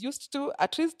that he's used to.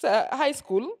 At least high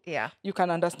school, Yeah. you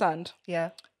can understand.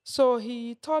 Yeah. So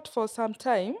he taught for some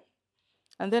time.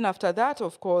 And then after that,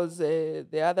 of course,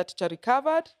 the other teacher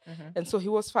recovered. And so he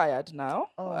was fired now.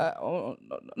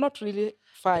 Not really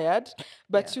fired,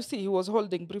 but you see, he was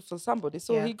holding brief for somebody.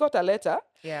 So he got a letter.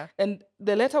 Yeah. And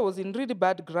the letter was in really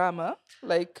bad grammar.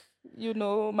 Like,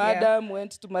 madam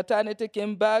went to maternity,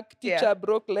 came back, teacher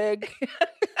broke leg.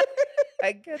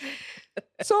 I get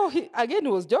it. So he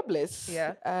was jobless.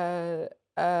 Yeah.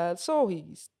 So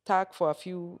he stuck for a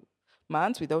few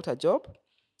months without a job.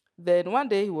 Then one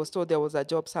day he was told there was a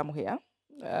job somewhere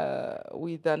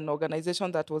with an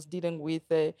organization that was dealing with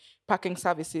parking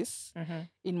services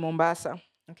in Mombasa.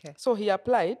 Okay. So he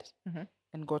applied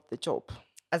and got the job.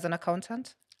 As an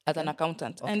accountant? As an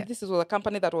accountant. Okay. And this was a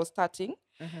company that was starting.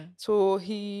 So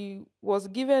he was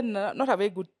given not a very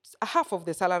good, half of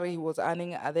the salary he was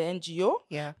earning at the NGO.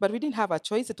 Yeah. But we didn't have a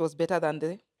choice. It was better than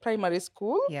the primary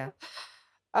school. Yeah.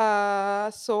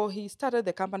 So he started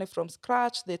the company from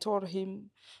scratch. They told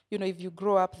him, if you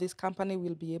grow up, this company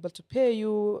will be able to pay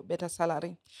you better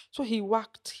salary. So he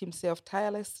worked himself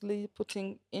tirelessly,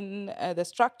 putting in the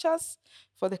structures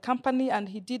for the company, and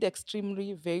he did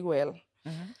extremely very well.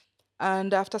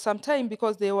 And after some time,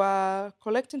 because they were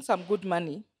collecting some good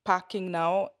money, parking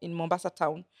now in Mombasa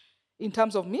town, in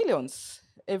terms of millions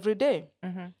every day.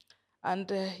 And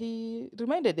he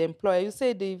reminded the employer, you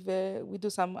said if we do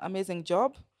some amazing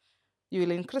job, you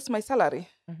will increase my salary.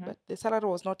 But the salary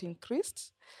was not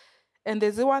increased. And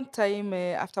there's one time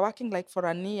after working like for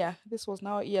an year, this was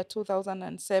now year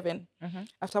 2007,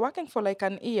 after working for like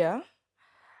an year,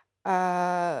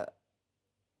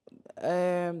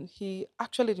 he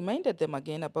actually reminded them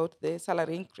again about the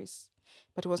salary increase,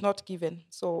 but it was not given.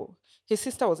 So his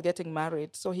sister was getting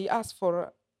married. So he asked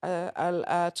for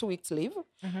 2 weeks leave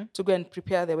to go and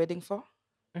prepare the wedding for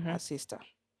her sister.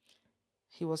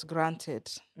 He was granted.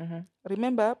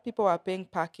 Remember, people were paying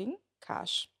parking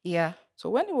cash. Yeah. So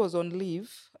when he was on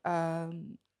leave,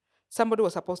 somebody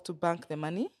was supposed to bank the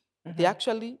money. They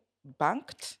actually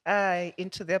banked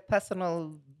into their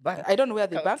personal bank. I don't know where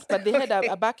they accounts. banked, but they had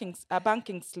a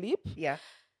banking slip. Yeah.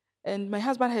 And my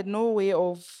husband had no way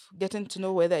of getting to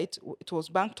know whether it was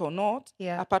banked or not,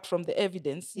 apart from the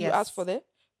evidence. You asked for the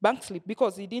bank slip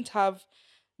because he didn't have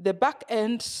the back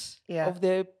end of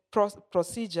the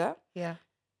procedure. Yeah.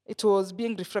 It was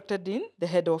being reflected in the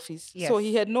head office. So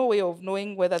he had no way of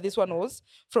knowing whether this one was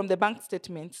from the bank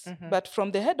statements. But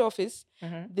from the head office,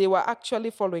 they were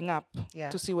actually following up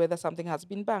to see whether something has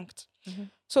been banked.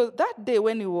 So that day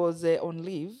when he was on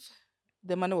leave,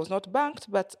 the money was not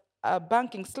banked, but a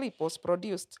banking slip was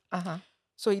produced.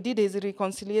 So he did his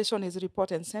reconciliation, his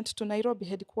report, and sent to Nairobi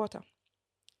headquarters.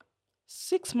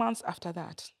 6 months after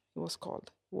that, he was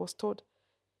called. He was told,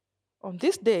 on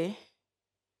this day,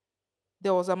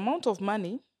 there was an amount of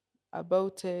money,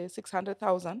 about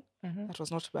 600,000, that was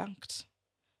not banked.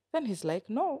 Then he's like,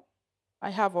 no, I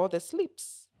have all the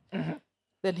slips.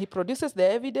 Then he produces the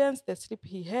evidence, the slip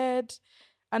he had.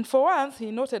 And for once,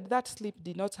 he noted that slip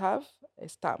did not have a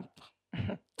stamp.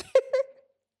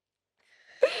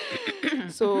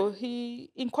 So he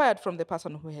inquired from the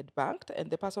person who had banked, and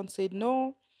the person said,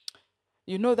 no,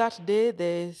 that day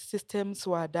the systems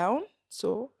were down.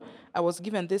 So I was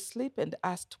given this slip and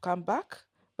asked to come back,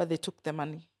 but they took the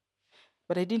money.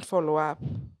 But I didn't follow up.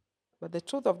 But the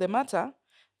truth of the matter,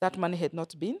 that money had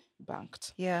not been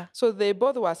banked. Yeah. So they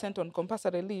both were sent on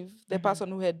compulsory leave, the person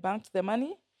who had banked the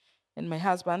money and my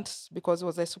husband, because he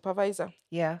was a supervisor.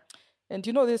 Yeah. And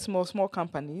these small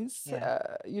companies,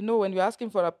 when you're asking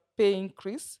for a pay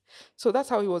increase, so that's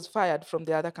how he was fired from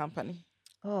the other company.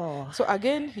 Oh. So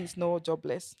again, he's no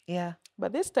jobless. Yeah.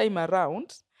 But this time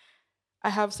around, I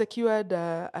have secured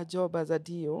a job as a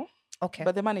DO. Okay.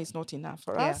 But the money is not enough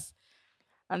for us.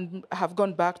 and I have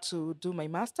gone back to do my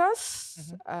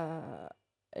master's.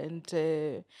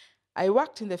 And I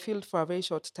worked in the field for a very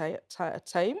short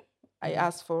time. I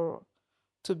asked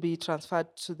to be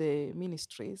transferred to the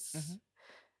ministries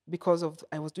because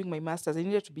I was doing my master's. I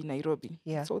needed to be in Nairobi.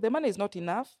 Yeah. So the money is not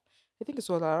enough. I think it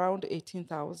was around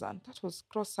 18,000. That was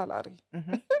gross salary.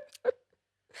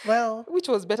 Well, which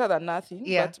was better than nothing,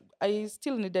 yeah. but I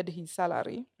still needed his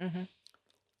salary.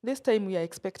 This time we are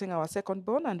expecting our second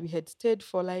born, and we had stayed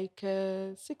for like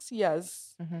 6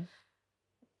 years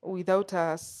without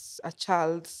a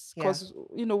child, because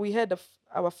we had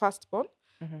our firstborn,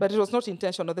 but it was not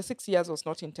intentional. The 6 years was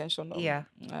not intentional. Yeah.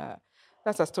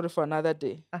 That's a story for another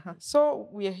day. So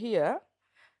we are here.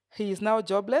 He is now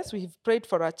jobless. We've prayed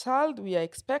for a child. We are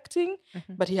expecting,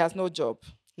 but he has no job.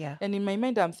 Yeah. And in my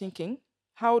mind, I'm thinking,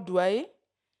 how do I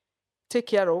take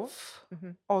care of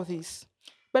all this?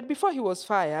 But before he was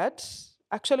fired,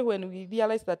 actually, when we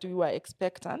realized that we were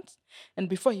expectant, and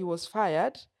before he was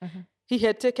fired, he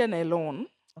had taken a loan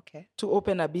to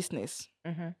open a business.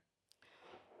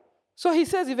 So he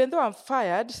says, even though I'm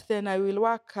fired, then I will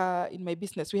work in my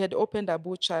business. We had opened a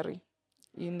butchery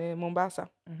in Mombasa.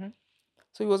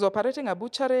 So he was operating a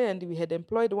butchery, and we had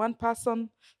employed one person.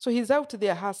 So he's out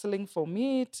there hustling for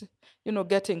meat,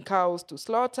 getting cows to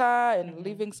slaughter and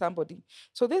leaving somebody.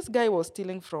 So this guy was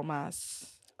stealing from us.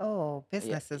 Oh,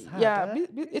 business is hard. Yeah,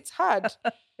 it's hard.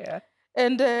 Yeah.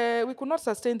 And we could not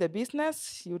sustain the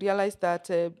business. You realize that,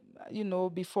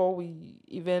 before we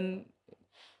even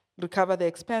recover the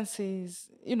expenses,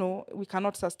 we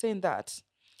cannot sustain that.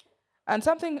 And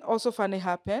something also funny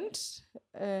happened.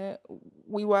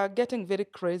 We were getting very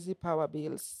crazy power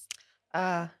bills.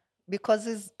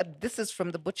 Because this is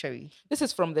from the butchery. This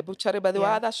is from the butchery, but there were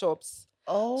other shops.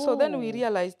 Oh. So then we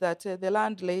realized that the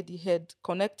landlady had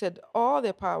connected all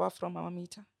the power from our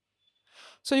meter.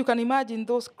 So you can imagine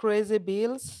those crazy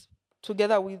bills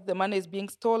together with the money is being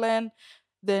stolen.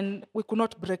 Then we could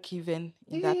not break even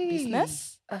in that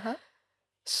business.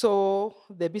 So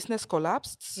the business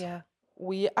collapsed. Yeah.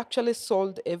 We actually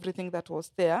sold everything that was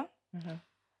there.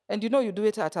 And you do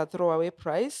it at a throwaway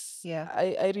price. Yeah.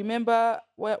 I remember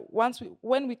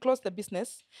when we closed the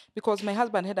business, because my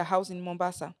husband had a house in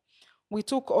Mombasa, we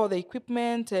took all the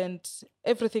equipment and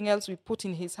everything else we put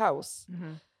in his house.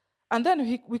 And then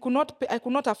I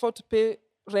could not afford to pay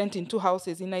rent in 2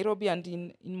 houses, in Nairobi and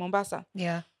in Mombasa.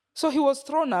 Yeah. So he was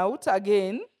thrown out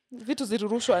again. Vitu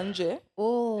zilirushwa nje.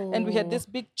 Oh. And we had these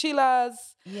big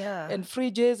chillers and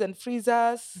fridges and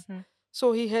freezers.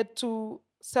 So he had to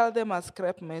sell them as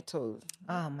scrap metal.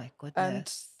 Oh, my goodness.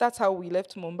 And that's how we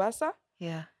left Mombasa.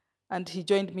 Yeah. And he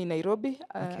joined me in Nairobi,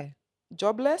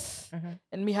 jobless,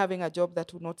 and me having a job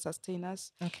that would not sustain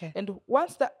us. And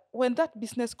when that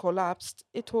business collapsed,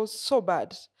 it was so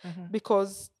bad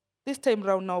because this time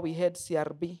round now we had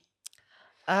CRB.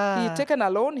 He had taken a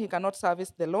loan. He cannot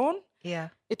service the loan. Yeah.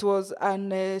 It was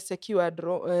an secured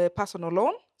personal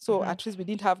loan. So at least we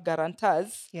didn't have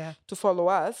guarantors to follow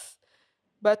us.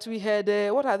 But we had,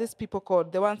 what are these people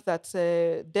called? The ones that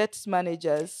debt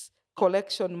managers,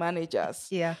 collection managers.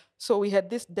 Yeah. So we had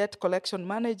these debt collection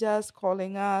managers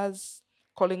calling us,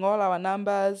 calling all our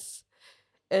numbers.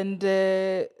 And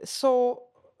so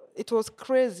it was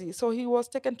crazy. So he was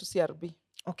taken to CRB.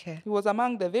 Okay. He was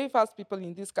among the very first people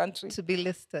in this country to be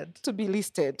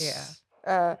listed.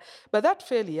 Yeah. But that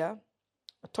failure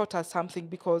taught us something,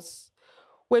 because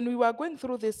when we were going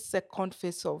through this second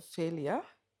phase of failure,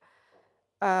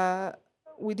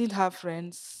 we didn't have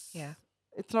friends. Yeah.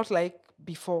 It's not like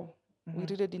before. We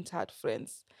really didn't have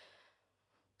friends.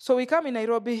 So we come in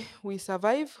Nairobi, we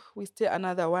survive, we stay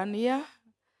another 1 year.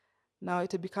 Now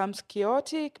it becomes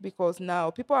chaotic, because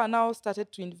now people are now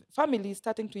families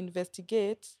starting to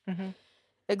investigate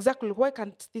exactly why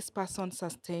can't this person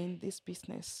sustain this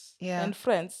business. And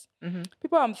friends.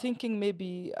 People are thinking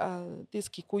maybe this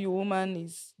Kikuyu woman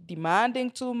is demanding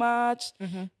too much.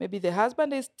 Maybe the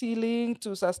husband is stealing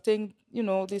to sustain,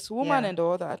 this woman and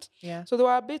all that. So there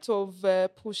were a bit of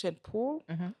push and pull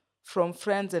from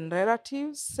friends and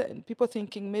relatives, and people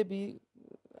thinking maybe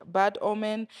bad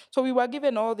omen. So we were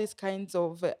given all these kinds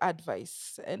of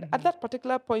advice. And at that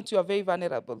particular point, you are very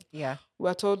vulnerable. Yeah. We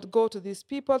are told, go to these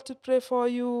people to pray for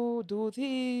you, do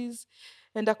this,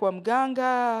 enda kwa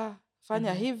mganga,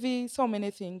 fanya hivi, so many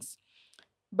things.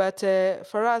 But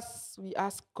for us, we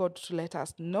ask God to let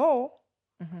us know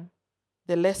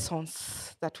the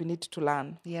lessons that we need to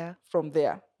learn from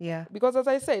there. Yeah. Because as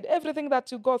I said, everything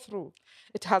that you go through,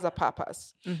 it has a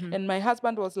purpose. And my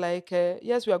husband was like,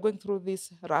 yes, we are going through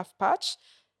this rough patch,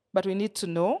 but we need to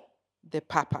know the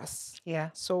purpose. Yeah.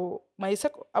 So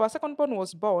our second born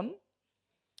was born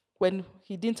when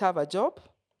he didn't have a job.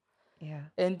 Yeah.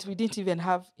 And we didn't even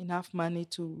have enough money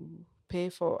to pay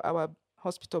for our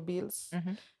hospital bills.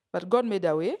 But God made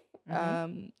a way.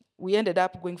 We ended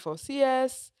up going for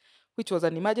CS, which was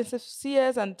an emergency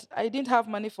CS, and I didn't have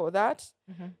money for that.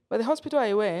 But the hospital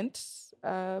I went,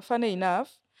 funny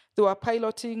enough, they were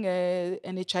piloting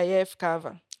an HIF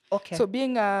cover. Okay. So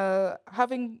being an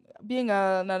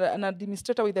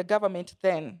administrator with the government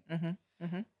then,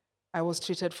 I was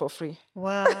treated for free.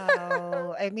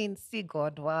 Wow. I mean, see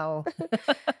God. Wow.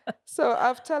 So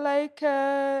after like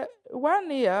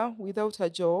 1 year without a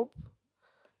job,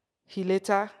 he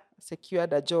later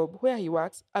secured a job where he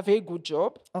works, a very good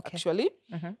job, Okay. actually.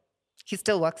 He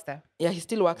still works there. Yeah, he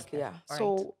still works Okay, there. all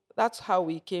So right. that's how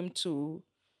we came to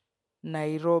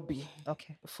Nairobi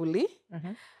Okay. fully.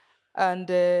 And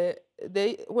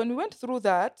when we went through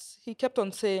that, he kept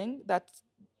on saying that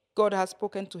God has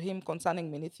spoken to him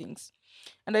concerning many things.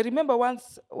 And I remember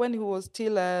once when he was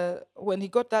still, when he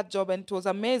got that job, and it was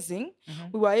amazing,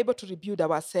 we were able to rebuild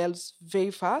ourselves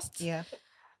very fast. Yeah.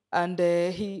 And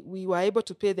we were able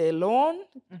to pay the loan.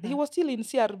 He was still in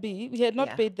CRB. We had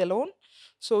not paid the loan.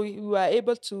 So we were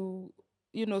able to,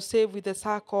 save with the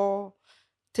circle,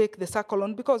 take the circle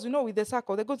loan. Because, with the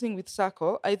circle, the good thing with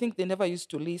circle, I think they never used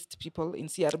to list people in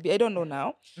CRB. I don't know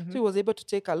now. So he was able to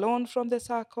take a loan from the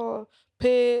circle,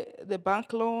 pay the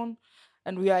bank loan,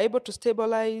 and we are able to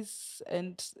stabilize.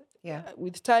 And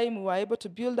with time, we were able to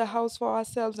build a house for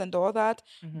ourselves and all that,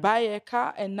 buy a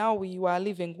car, and now we were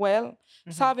living well,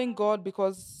 serving God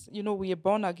because, we are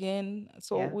born again.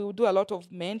 So we would do a lot of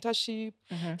mentorship,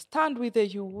 stand with the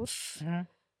youth.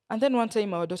 And then one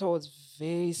time our daughter was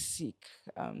very sick.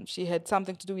 She had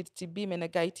something to do with TB,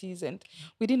 meningitis, and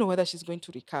we didn't know whether she's going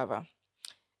to recover.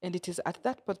 And it is at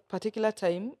that particular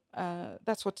time,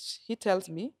 that's what he tells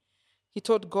me. He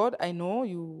told God, I know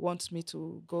you want me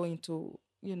to go into,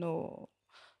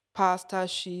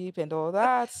 pastorship and all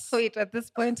that. Wait, at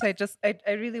this point, I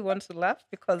really want to laugh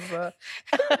because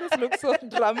This looks so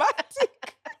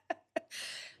dramatic.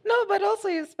 no, but also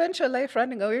you spent your life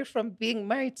running away from being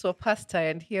married to a pastor,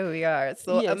 and here we are.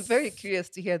 So I'm very Yes. curious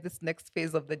to hear this next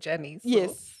phase of the journey. So,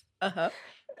 Yes.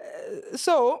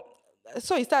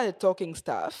 So he started talking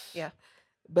stuff. Yeah.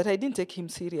 But I didn't take him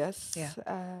serious. Yeah.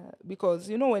 Because,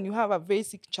 when you have a very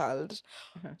sick child,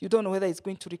 you don't know whether he's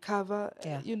going to recover.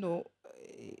 Yeah.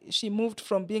 She moved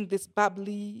from being this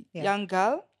bubbly young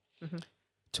girl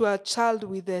to a child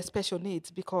with special needs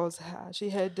because she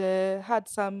had had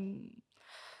some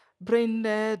brain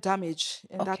damage.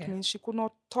 And that means she could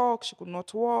not talk, she could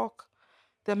not walk.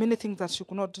 There are many things that she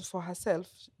could not do for herself.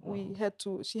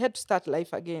 She had to start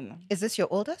life again. Is this your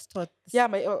oldest or? Yeah,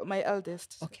 my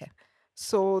eldest. Okay.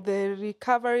 So the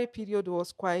recovery period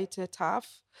was quite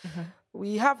tough.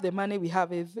 We have the money, we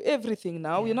have everything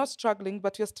now. We're not struggling,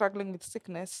 but we're struggling with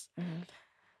sickness.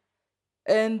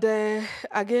 And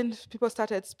again, people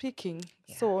started speaking.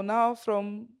 So now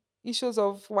from issues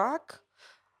of work,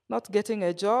 not getting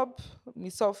a job,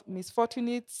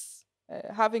 misfortunates,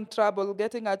 having trouble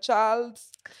getting a child,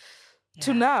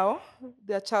 to now,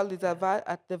 their child is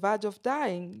at the verge of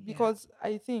dying because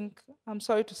I think, I'm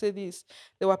sorry to say this,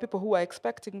 there were people who were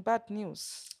expecting bad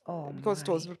news because it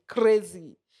was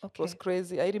crazy. It was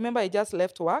crazy. I remember I just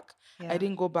left work. I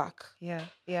didn't go back.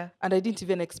 Yeah. And I didn't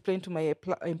even explain to my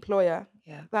employer.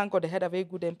 Thank God I had a very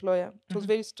good employer. It was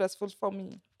very stressful for me.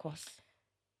 Of course.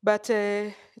 But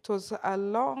it was a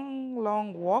long,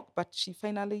 long walk, but she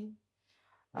finally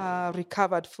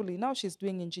recovered fully. Now she's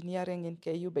doing engineering in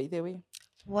KU, by the way.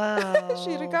 Wow.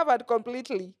 She recovered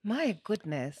completely. My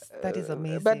goodness, that is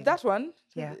amazing. But that one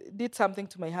did something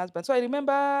to my husband. So I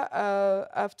remember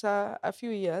after a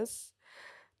few years,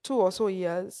 2 or so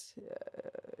years,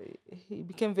 he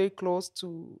became very close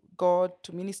to God,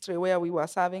 to ministry where we were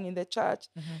serving in the church.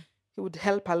 He would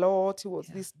help a lot. He was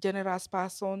this generous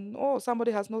person. Oh,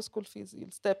 somebody has no school fees, he'll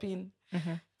step in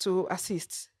to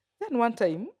assist. Then one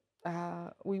time,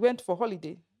 we went for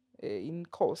holiday in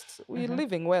Coast. We're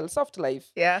living well, soft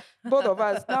life. Yeah. Both of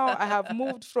us. Now I have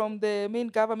moved from the main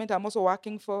government. I'm also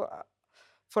working for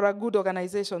a good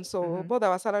organization. So both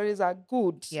our salaries are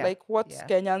good, like what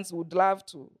Kenyans would love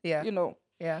to,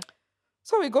 Yeah.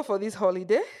 So we go for this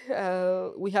holiday.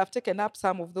 We have taken up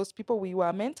some of those people we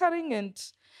were mentoring and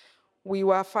we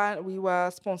were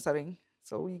sponsoring.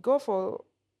 So we go for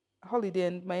holiday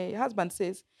and my husband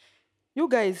says, you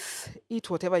guys eat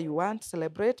whatever you want,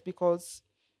 celebrate, because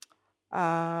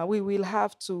we will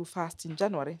have to fast in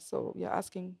January. So we are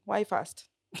asking, why fast?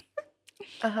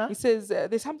 He says,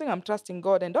 there's something I'm trusting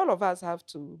God, and all of us have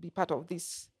to be part of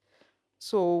this.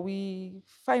 So we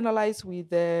finalize with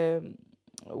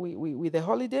the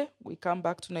holiday. We come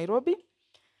back to Nairobi.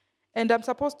 And I'm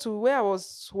supposed to, where I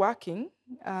was working,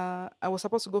 I was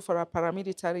supposed to go for a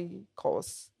paramilitary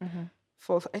course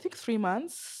for, I think, 3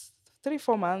 months,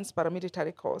 4 months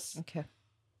paramilitary course. Okay.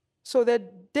 So the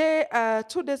day,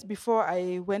 2 days before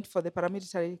I went for the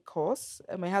paramilitary course,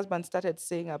 my husband started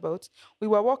saying about, we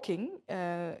were walking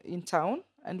in town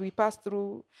and we passed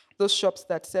through those shops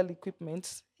that sell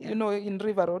equipment, Yeah. in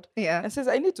River Road. Yeah. And says,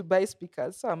 I need to buy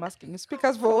speakers. So I'm asking,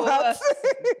 speakers for For what? what?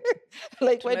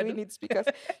 Like, why do we need speakers?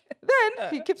 Then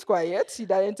he keeps quiet. He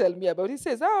doesn't tell me about it. He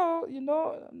says, oh,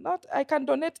 I can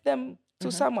donate them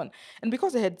to someone. And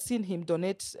because I had seen him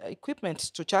donate equipment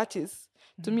to churches,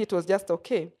 to me, it was just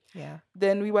okay. Yeah.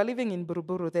 Then we were living in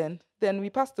Buruburu then. Then we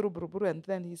passed through Buruburu and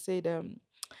then he said,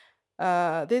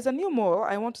 there's a new mall.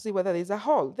 I want to see whether there's a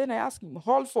hall. Then I asked him,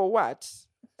 hall for what?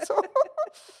 So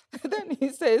then he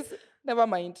says, never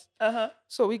mind.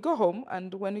 So we go home,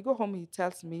 and when we go home, he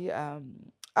tells me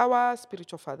our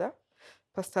spiritual father,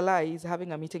 Pastor Lai, is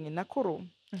having a meeting in Nakuru.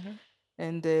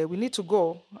 And we need to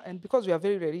go. And because we are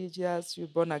very religious, we're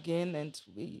born again, and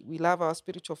we love our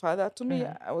spiritual father, to me,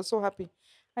 I was so happy.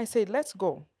 I said, let's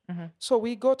go. So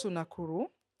we go to Nakuru.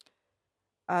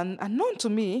 And unknown to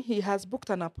me, he has booked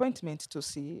an appointment to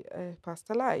see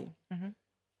Pastor Lai.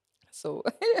 So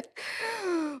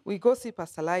we go see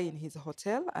Pastor Lai in his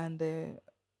hotel, and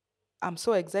I'm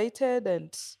so excited.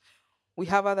 And we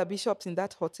have other bishops in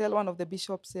that hotel. One of the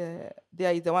bishops there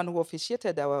is the one who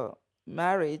officiated our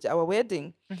marriage, our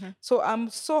wedding. So I'm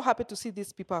so happy to see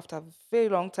these people after a very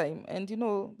long time. And,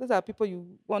 these are people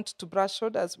you want to brush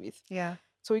shoulders with. Yeah.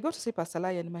 So we go to see Pastor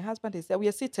Lai, and my husband is there. We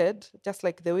are seated, just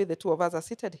like the way the two of us are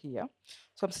seated here.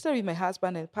 So I'm seated with my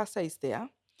husband, and Pastor is there.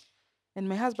 And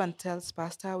my husband tells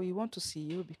Pastor, we want to see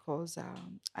you because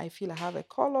I feel I have a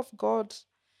call of God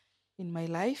in my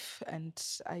life, and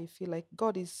I feel like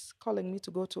God is calling me to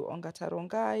go to Ongata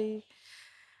Rongai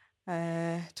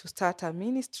to start a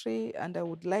ministry, and I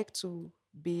would like to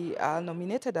be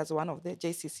nominated as one of the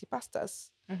JCC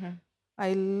pastors.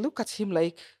 I look at him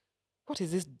like, what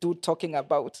is this dude talking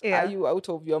about? Yeah. Are you out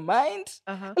of your mind?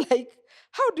 Like,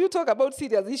 how do you talk about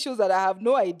serious issues that I have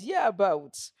no idea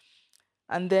about?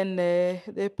 And then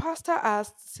the pastor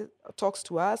talks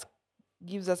to us,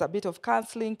 gives us a bit of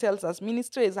counseling, tells us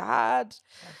ministry is hard.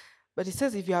 But he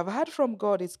says, if you have heard from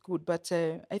God, it's good. But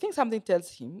I think something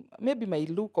tells him, maybe my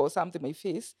look or something, my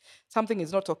face, something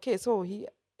is not okay. So he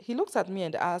looks at me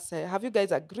and asks, have you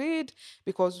guys agreed?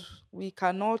 Because we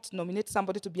cannot nominate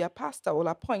somebody to be a pastor or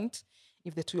appoint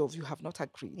if the two of you have not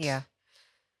agreed. Yeah.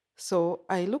 So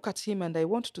I look at him and I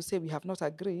want to say we have not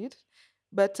agreed.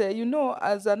 But,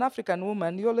 as an African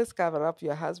woman, you always cover up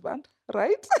your husband,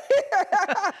 right?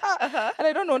 And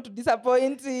I don't want to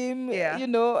disappoint him, Yeah.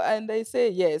 and I say,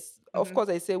 yes. Of course,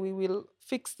 I say, we will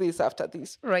fix this after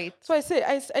this. Right. So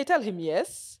I tell him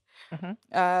yes,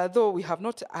 though we have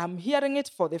not, I'm hearing it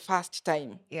for the first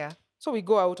time. Yeah. So we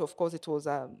go out. Of course, it was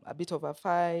a bit of a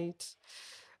fight.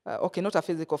 Okay, not a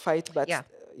physical fight, but Yeah.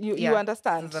 you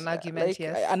understand. This is an argument, like,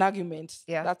 yes. An argument.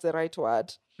 Yeah. That's the right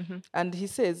word. And he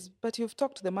says, but you've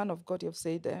talked to the man of God, you've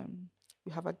said,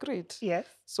 we have agreed. Yes.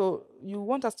 So you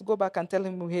want us to go back and tell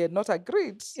him we had not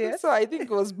agreed. Yes. So I think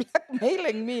it was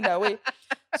blackmailing me in a way.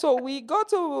 So we go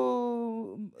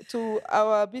to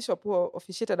our bishop who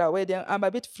officiated our wedding. I'm a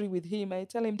bit free with him. I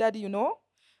tell him, Daddy,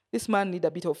 this man need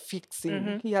a bit of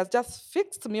fixing. He has just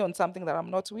fixed me on something that I'm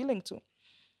not willing to.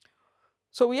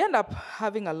 So we end up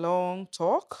having a long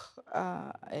talk,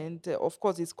 and of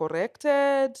course he's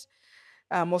corrected.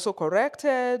 I'm also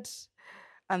corrected.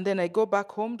 And then I go back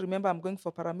home. Remember, I'm going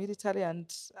for paramilitary, and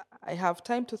I have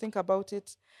time to think about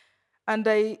it. And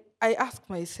I ask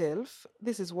myself,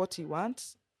 this is what he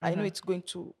wants. I know it's going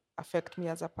to affect me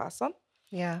as a person.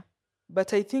 Yeah.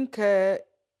 But I think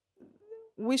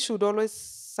we should always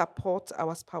support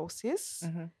our spouses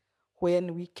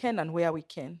when we can and where we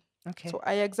can. Okay. So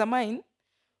I examine,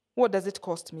 what does it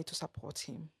cost me to support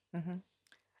him?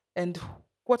 And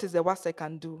what is the worst I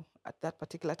can do at that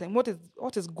particular time? What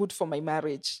is good for my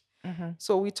marriage?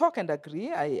 So we talk and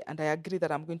agree. I agree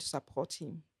that I'm going to support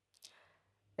him.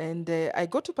 And I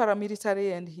go to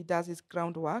paramilitary, and he does his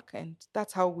groundwork, and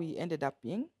that's how we ended up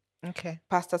being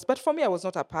pastors. But for me, I was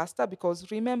not a pastor because,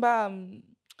 remember,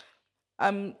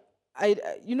 I'm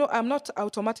not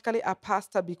automatically a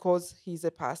pastor because he's a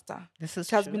pastor. This is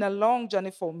It has true. been a long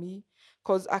journey for me,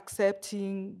 because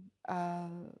accepting,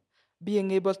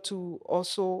 being able to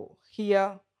also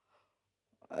hear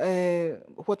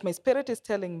what my spirit is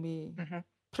telling me,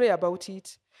 pray about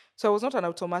it. So I was not an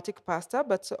automatic pastor,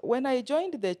 but when I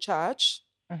joined the church,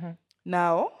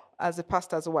 now as a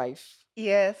pastor's wife,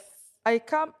 Yes. I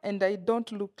come and I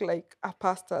don't look like a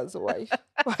pastor's wife.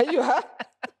 Why you are?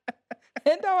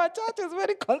 And our church is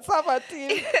very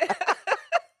conservative.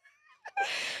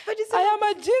 But you I said, am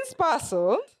a jeans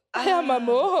person. I am a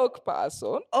mohawk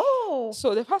person. oh,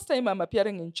 So the first time I'm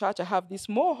appearing in church, I have this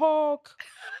mohawk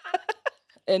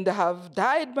and I have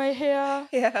dyed my hair.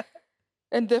 yeah.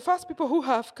 And the first people who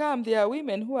have come, they are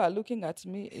women who are looking at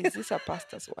me. Is this a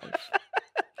pastor's wife?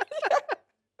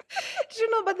 Do you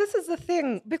know, but this is the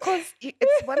thing, because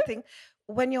it's one thing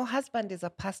when your husband is a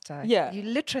pastor, Yeah. you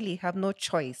literally have no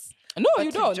choice No, but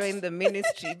you to don't. join the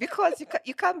ministry, because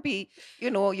you can't be,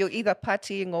 you're either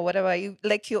partying or whatever.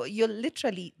 You're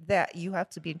literally there. You have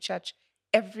to be in church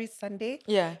every Sunday.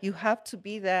 Yeah. You have to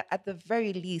be there. At the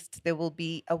very least, there will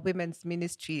be a women's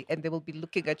ministry and they will be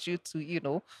looking at you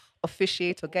to,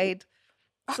 officiate or guide.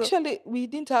 So, Actually, we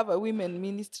didn't have a women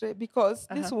ministry because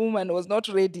this woman was not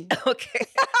ready. okay.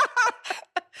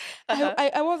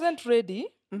 I wasn't ready,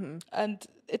 Mhm. and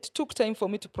it took time for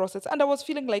me to process. And I was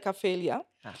feeling like a failure.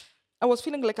 Ah. I was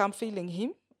feeling like I'm failing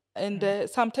him. And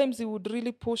sometimes he would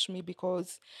really push me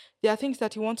because there are things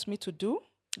that he wants me to do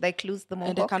Like lose the and I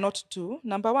mohawk. cannot do.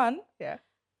 Number one, Yeah.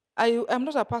 I'm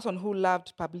not a person who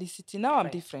loved publicity. Now I'm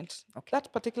Right. different. Okay.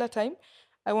 That particular time,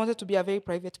 I wanted to be a very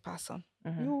private person.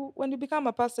 When you become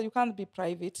a pastor, you can't be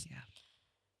private. Yeah.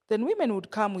 Then women would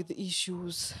come with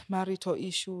issues, marital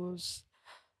issues,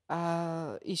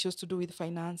 issues to do with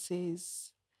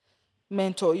finances,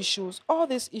 mental issues, all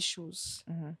these issues.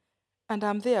 And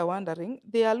I'm there wondering,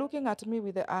 they are looking at me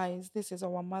with the eyes, this is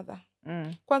our mother.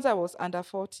 Kwanzaa, I was under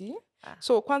 40.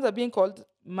 So Kwanzaa being called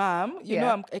mom,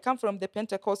 I come from the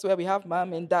Pentecost where we have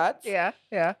mom and dad. Yeah.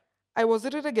 Yeah. I was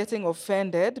really getting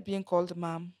offended being called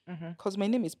mom because my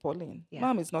name is Pauline. Yeah.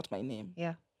 Mom is not my name.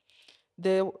 Yeah.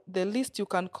 The least you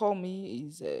can call me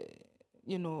is,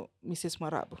 Mrs.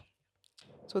 Mwarabu.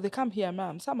 So they come here,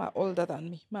 mom. Some are older than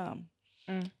me, mom.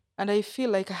 And I feel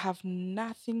like I have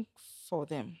nothing for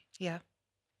them. Yeah.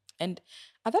 And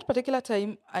at that particular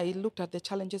time, I looked at the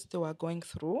challenges they were going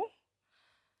through.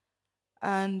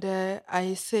 And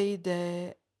I said,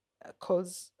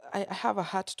 because I have a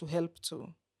heart to help too.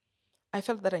 I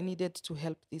felt that I needed to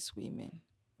help these women,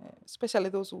 especially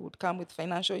those who would come with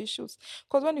financial issues.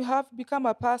 Because when you have become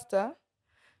a pastor,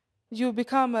 you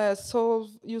become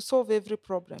you solve every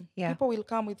problem. Yeah. People will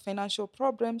come with financial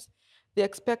problems. They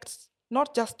expect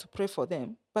not just to pray for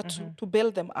them, but to bail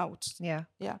them out. Yeah.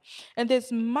 Yeah. And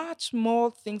there's much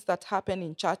more things that happen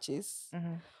in churches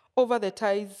over the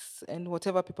tithes and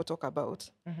whatever people talk about.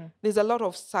 There's a lot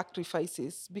of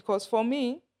sacrifices because for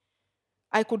me,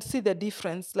 I could see the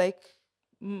difference. Like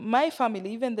my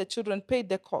family, even the children paid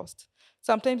the cost.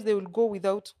 Sometimes they will go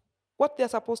without what they're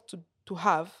supposed to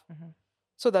have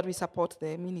so that we support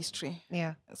the ministry.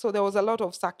 Yeah. So there was a lot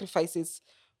of sacrifices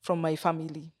from my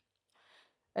family.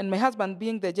 And my husband,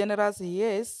 being the generous he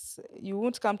is, you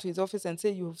won't come to his office and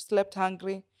say you've slept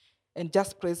hungry and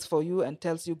just prays for you and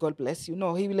tells you God bless you.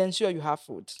 No, he will ensure you have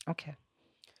food. Okay.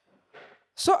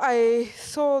 So I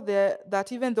saw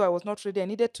that even though I was not ready, I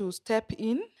needed to step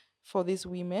in for these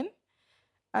women.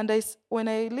 And when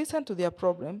I listened to their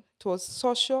problem, it was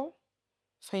social,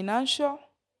 financial,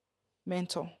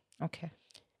 mental. Okay.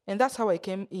 And that's how I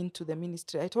came into the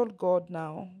ministry. I told God,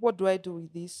 now, what do I do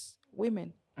with these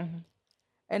women?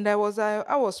 And I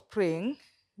was praying.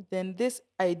 Then this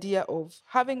idea of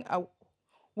having a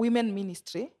women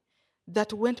ministry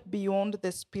that went beyond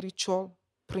the spiritual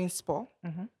principle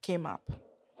came up.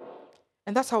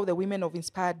 And that's how the Women of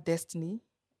Inspired Destiny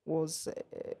was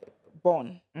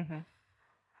born.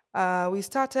 We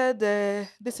started,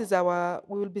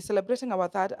 we will be celebrating our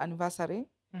 3rd anniversary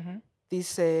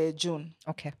this June.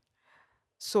 Okay.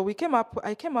 So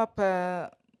I came up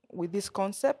with this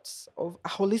concept of a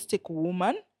holistic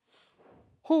woman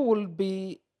who will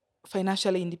be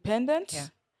financially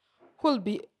independent, who will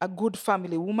be a good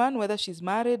family woman, whether she's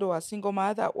married or a single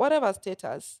mother, whatever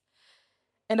status,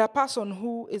 and a person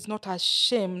who is not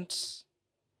ashamed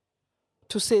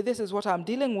to say, this is what I'm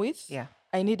dealing with. Yeah.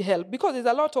 I need help. Because there's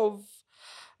a lot of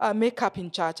makeup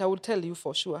in church, I will tell you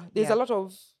for sure. There's a lot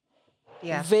of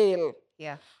veil.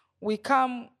 Yeah. We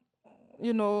come,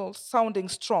 sounding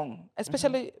strong,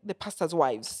 especially the pastors'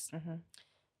 wives.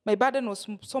 My burden was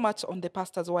so much on the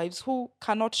pastors' wives who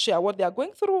cannot share what they are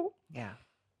going through. Yeah.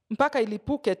 Mpaka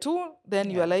ilipuke tu,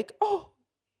 then you are like, oh,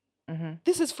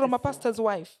 this is from a pastor's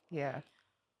wife. Yeah.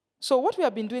 So what we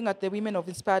have been doing at the Women of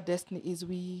Inspired Destiny is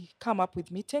we come up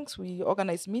with meetings, we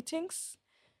organize meetings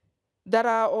that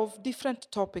are of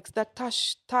different topics that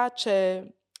touch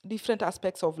different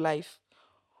aspects of life.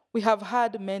 We have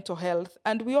had mental health,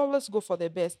 and we always go for the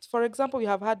best. For example, we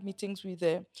have had meetings with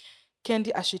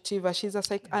Kendi Ashitiva. She's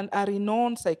a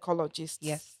renowned psychologist.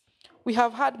 Yes. We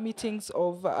have had meetings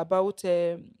about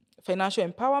financial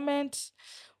empowerment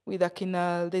with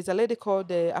there's a lady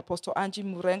called Apostle Angie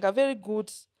Murenga, very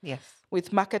good Yes.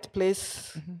 with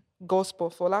marketplace gospel,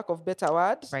 for lack of better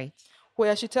words, Right.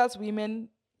 where she tells women,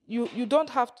 you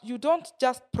don't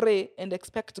just pray and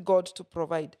expect God to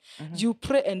provide. You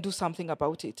pray and do something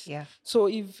about it. Yeah. So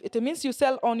if it means you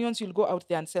sell onions, you'll go out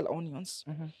there and sell onions.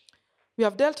 We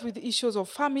have dealt with issues of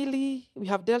family. We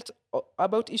have dealt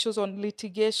about issues on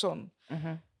litigation.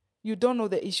 You don't know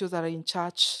the issues that are in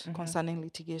church concerning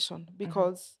litigation,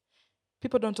 because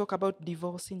people don't talk about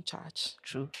divorce in church.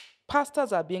 True.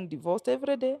 Pastors are being divorced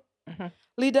every day.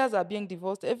 Leaders are being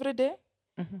divorced every day.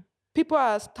 People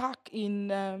are stuck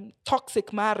in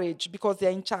toxic marriage because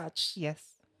they're in church. Yes.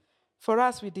 For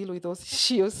us, we deal with those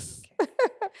issues.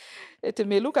 It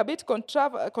may look a bit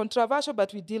controversial,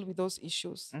 but we deal with those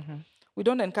issues. We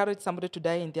don't encourage somebody to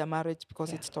die in their marriage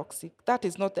because it's toxic. That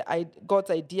is not God's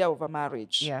idea of a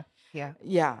marriage. Yeah. Yeah.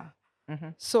 Yeah.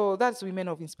 So that's Women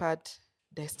of Inspired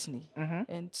Destiny.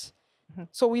 And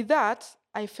so with that,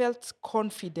 I felt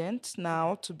confident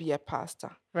now to be a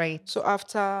pastor. Right. So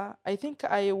after, I think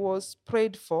I was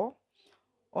prayed for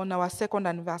on our second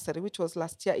anniversary, which was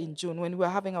last year in June, when we were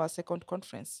having our second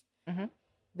conference.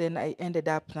 Then I ended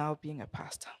up now being a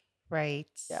pastor. Right.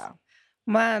 Yeah.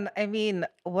 Man, I mean,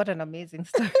 what an amazing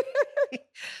story.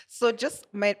 So just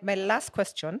my last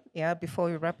question, before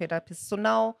we wrap it up is, so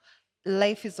now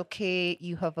life is okay,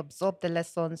 you have absorbed the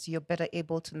lessons, you're better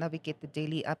able to navigate the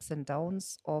daily ups and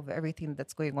downs of everything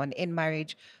that's going on in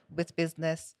marriage, with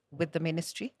business, with the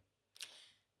ministry.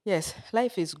 Yes,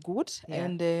 life is good. Yeah.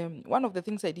 And one of the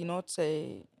things I did not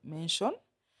mention,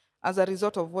 as a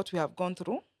result of what we have gone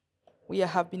through, we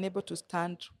have been able to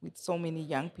stand with so many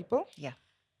young people. Yeah.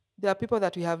 There are people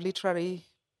that we have literally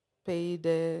paid,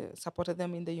 supported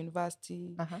them in the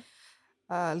university,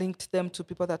 linked them to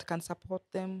people that can support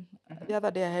them. The other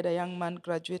day, I had a young man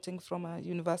graduating from a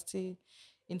university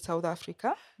in South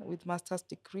Africa with master's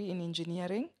degree in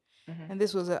engineering. And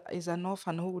this is an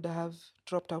orphan who would have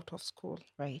dropped out of school.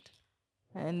 Right.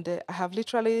 And I have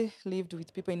literally lived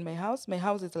with people in my house. My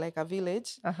house is like a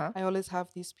village. I always have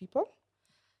these people.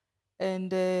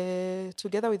 And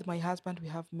together with my husband,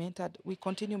 we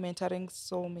continue mentoring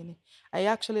so many. I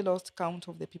actually lost count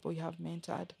of the people we have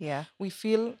mentored. Yeah. We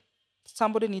feel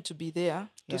somebody needs to be there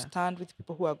to stand with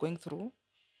people who are going through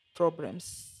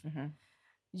problems.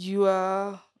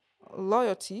 Your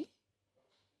loyalty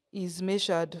is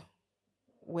measured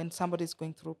when somebody is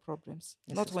going through problems,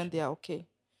 not when they are okay.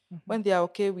 When they are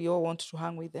okay, we all want to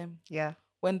hang with them. Yeah.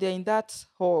 When they're in that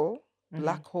hole,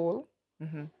 black hole,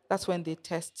 that's when they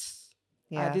test.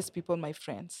 Are these people my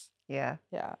friends? Yeah.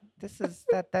 Yeah.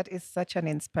 That is such an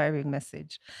inspiring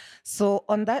message. So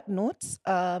on that note,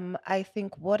 I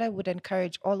think what I would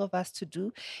encourage all of us to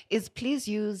do is please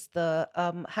use the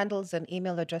handles and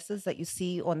email addresses that you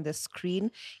see on the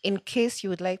screen in case you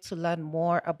would like to learn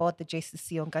more about the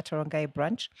JCC Ongata Rongai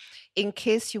branch, in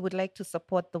case you would like to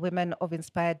support the Women of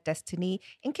Inspired Destiny,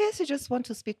 in case you just want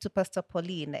to speak to Pastor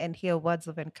Pauline and hear words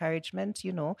of encouragement,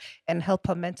 and help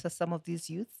her mentor some of these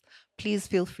youths. Please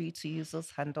feel free to use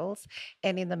those handles.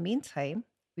 And in the meantime,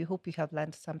 we hope you have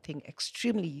learned something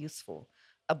extremely useful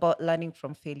about learning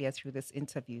from failure through this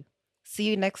interview. See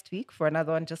you next week for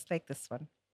another one just like this one.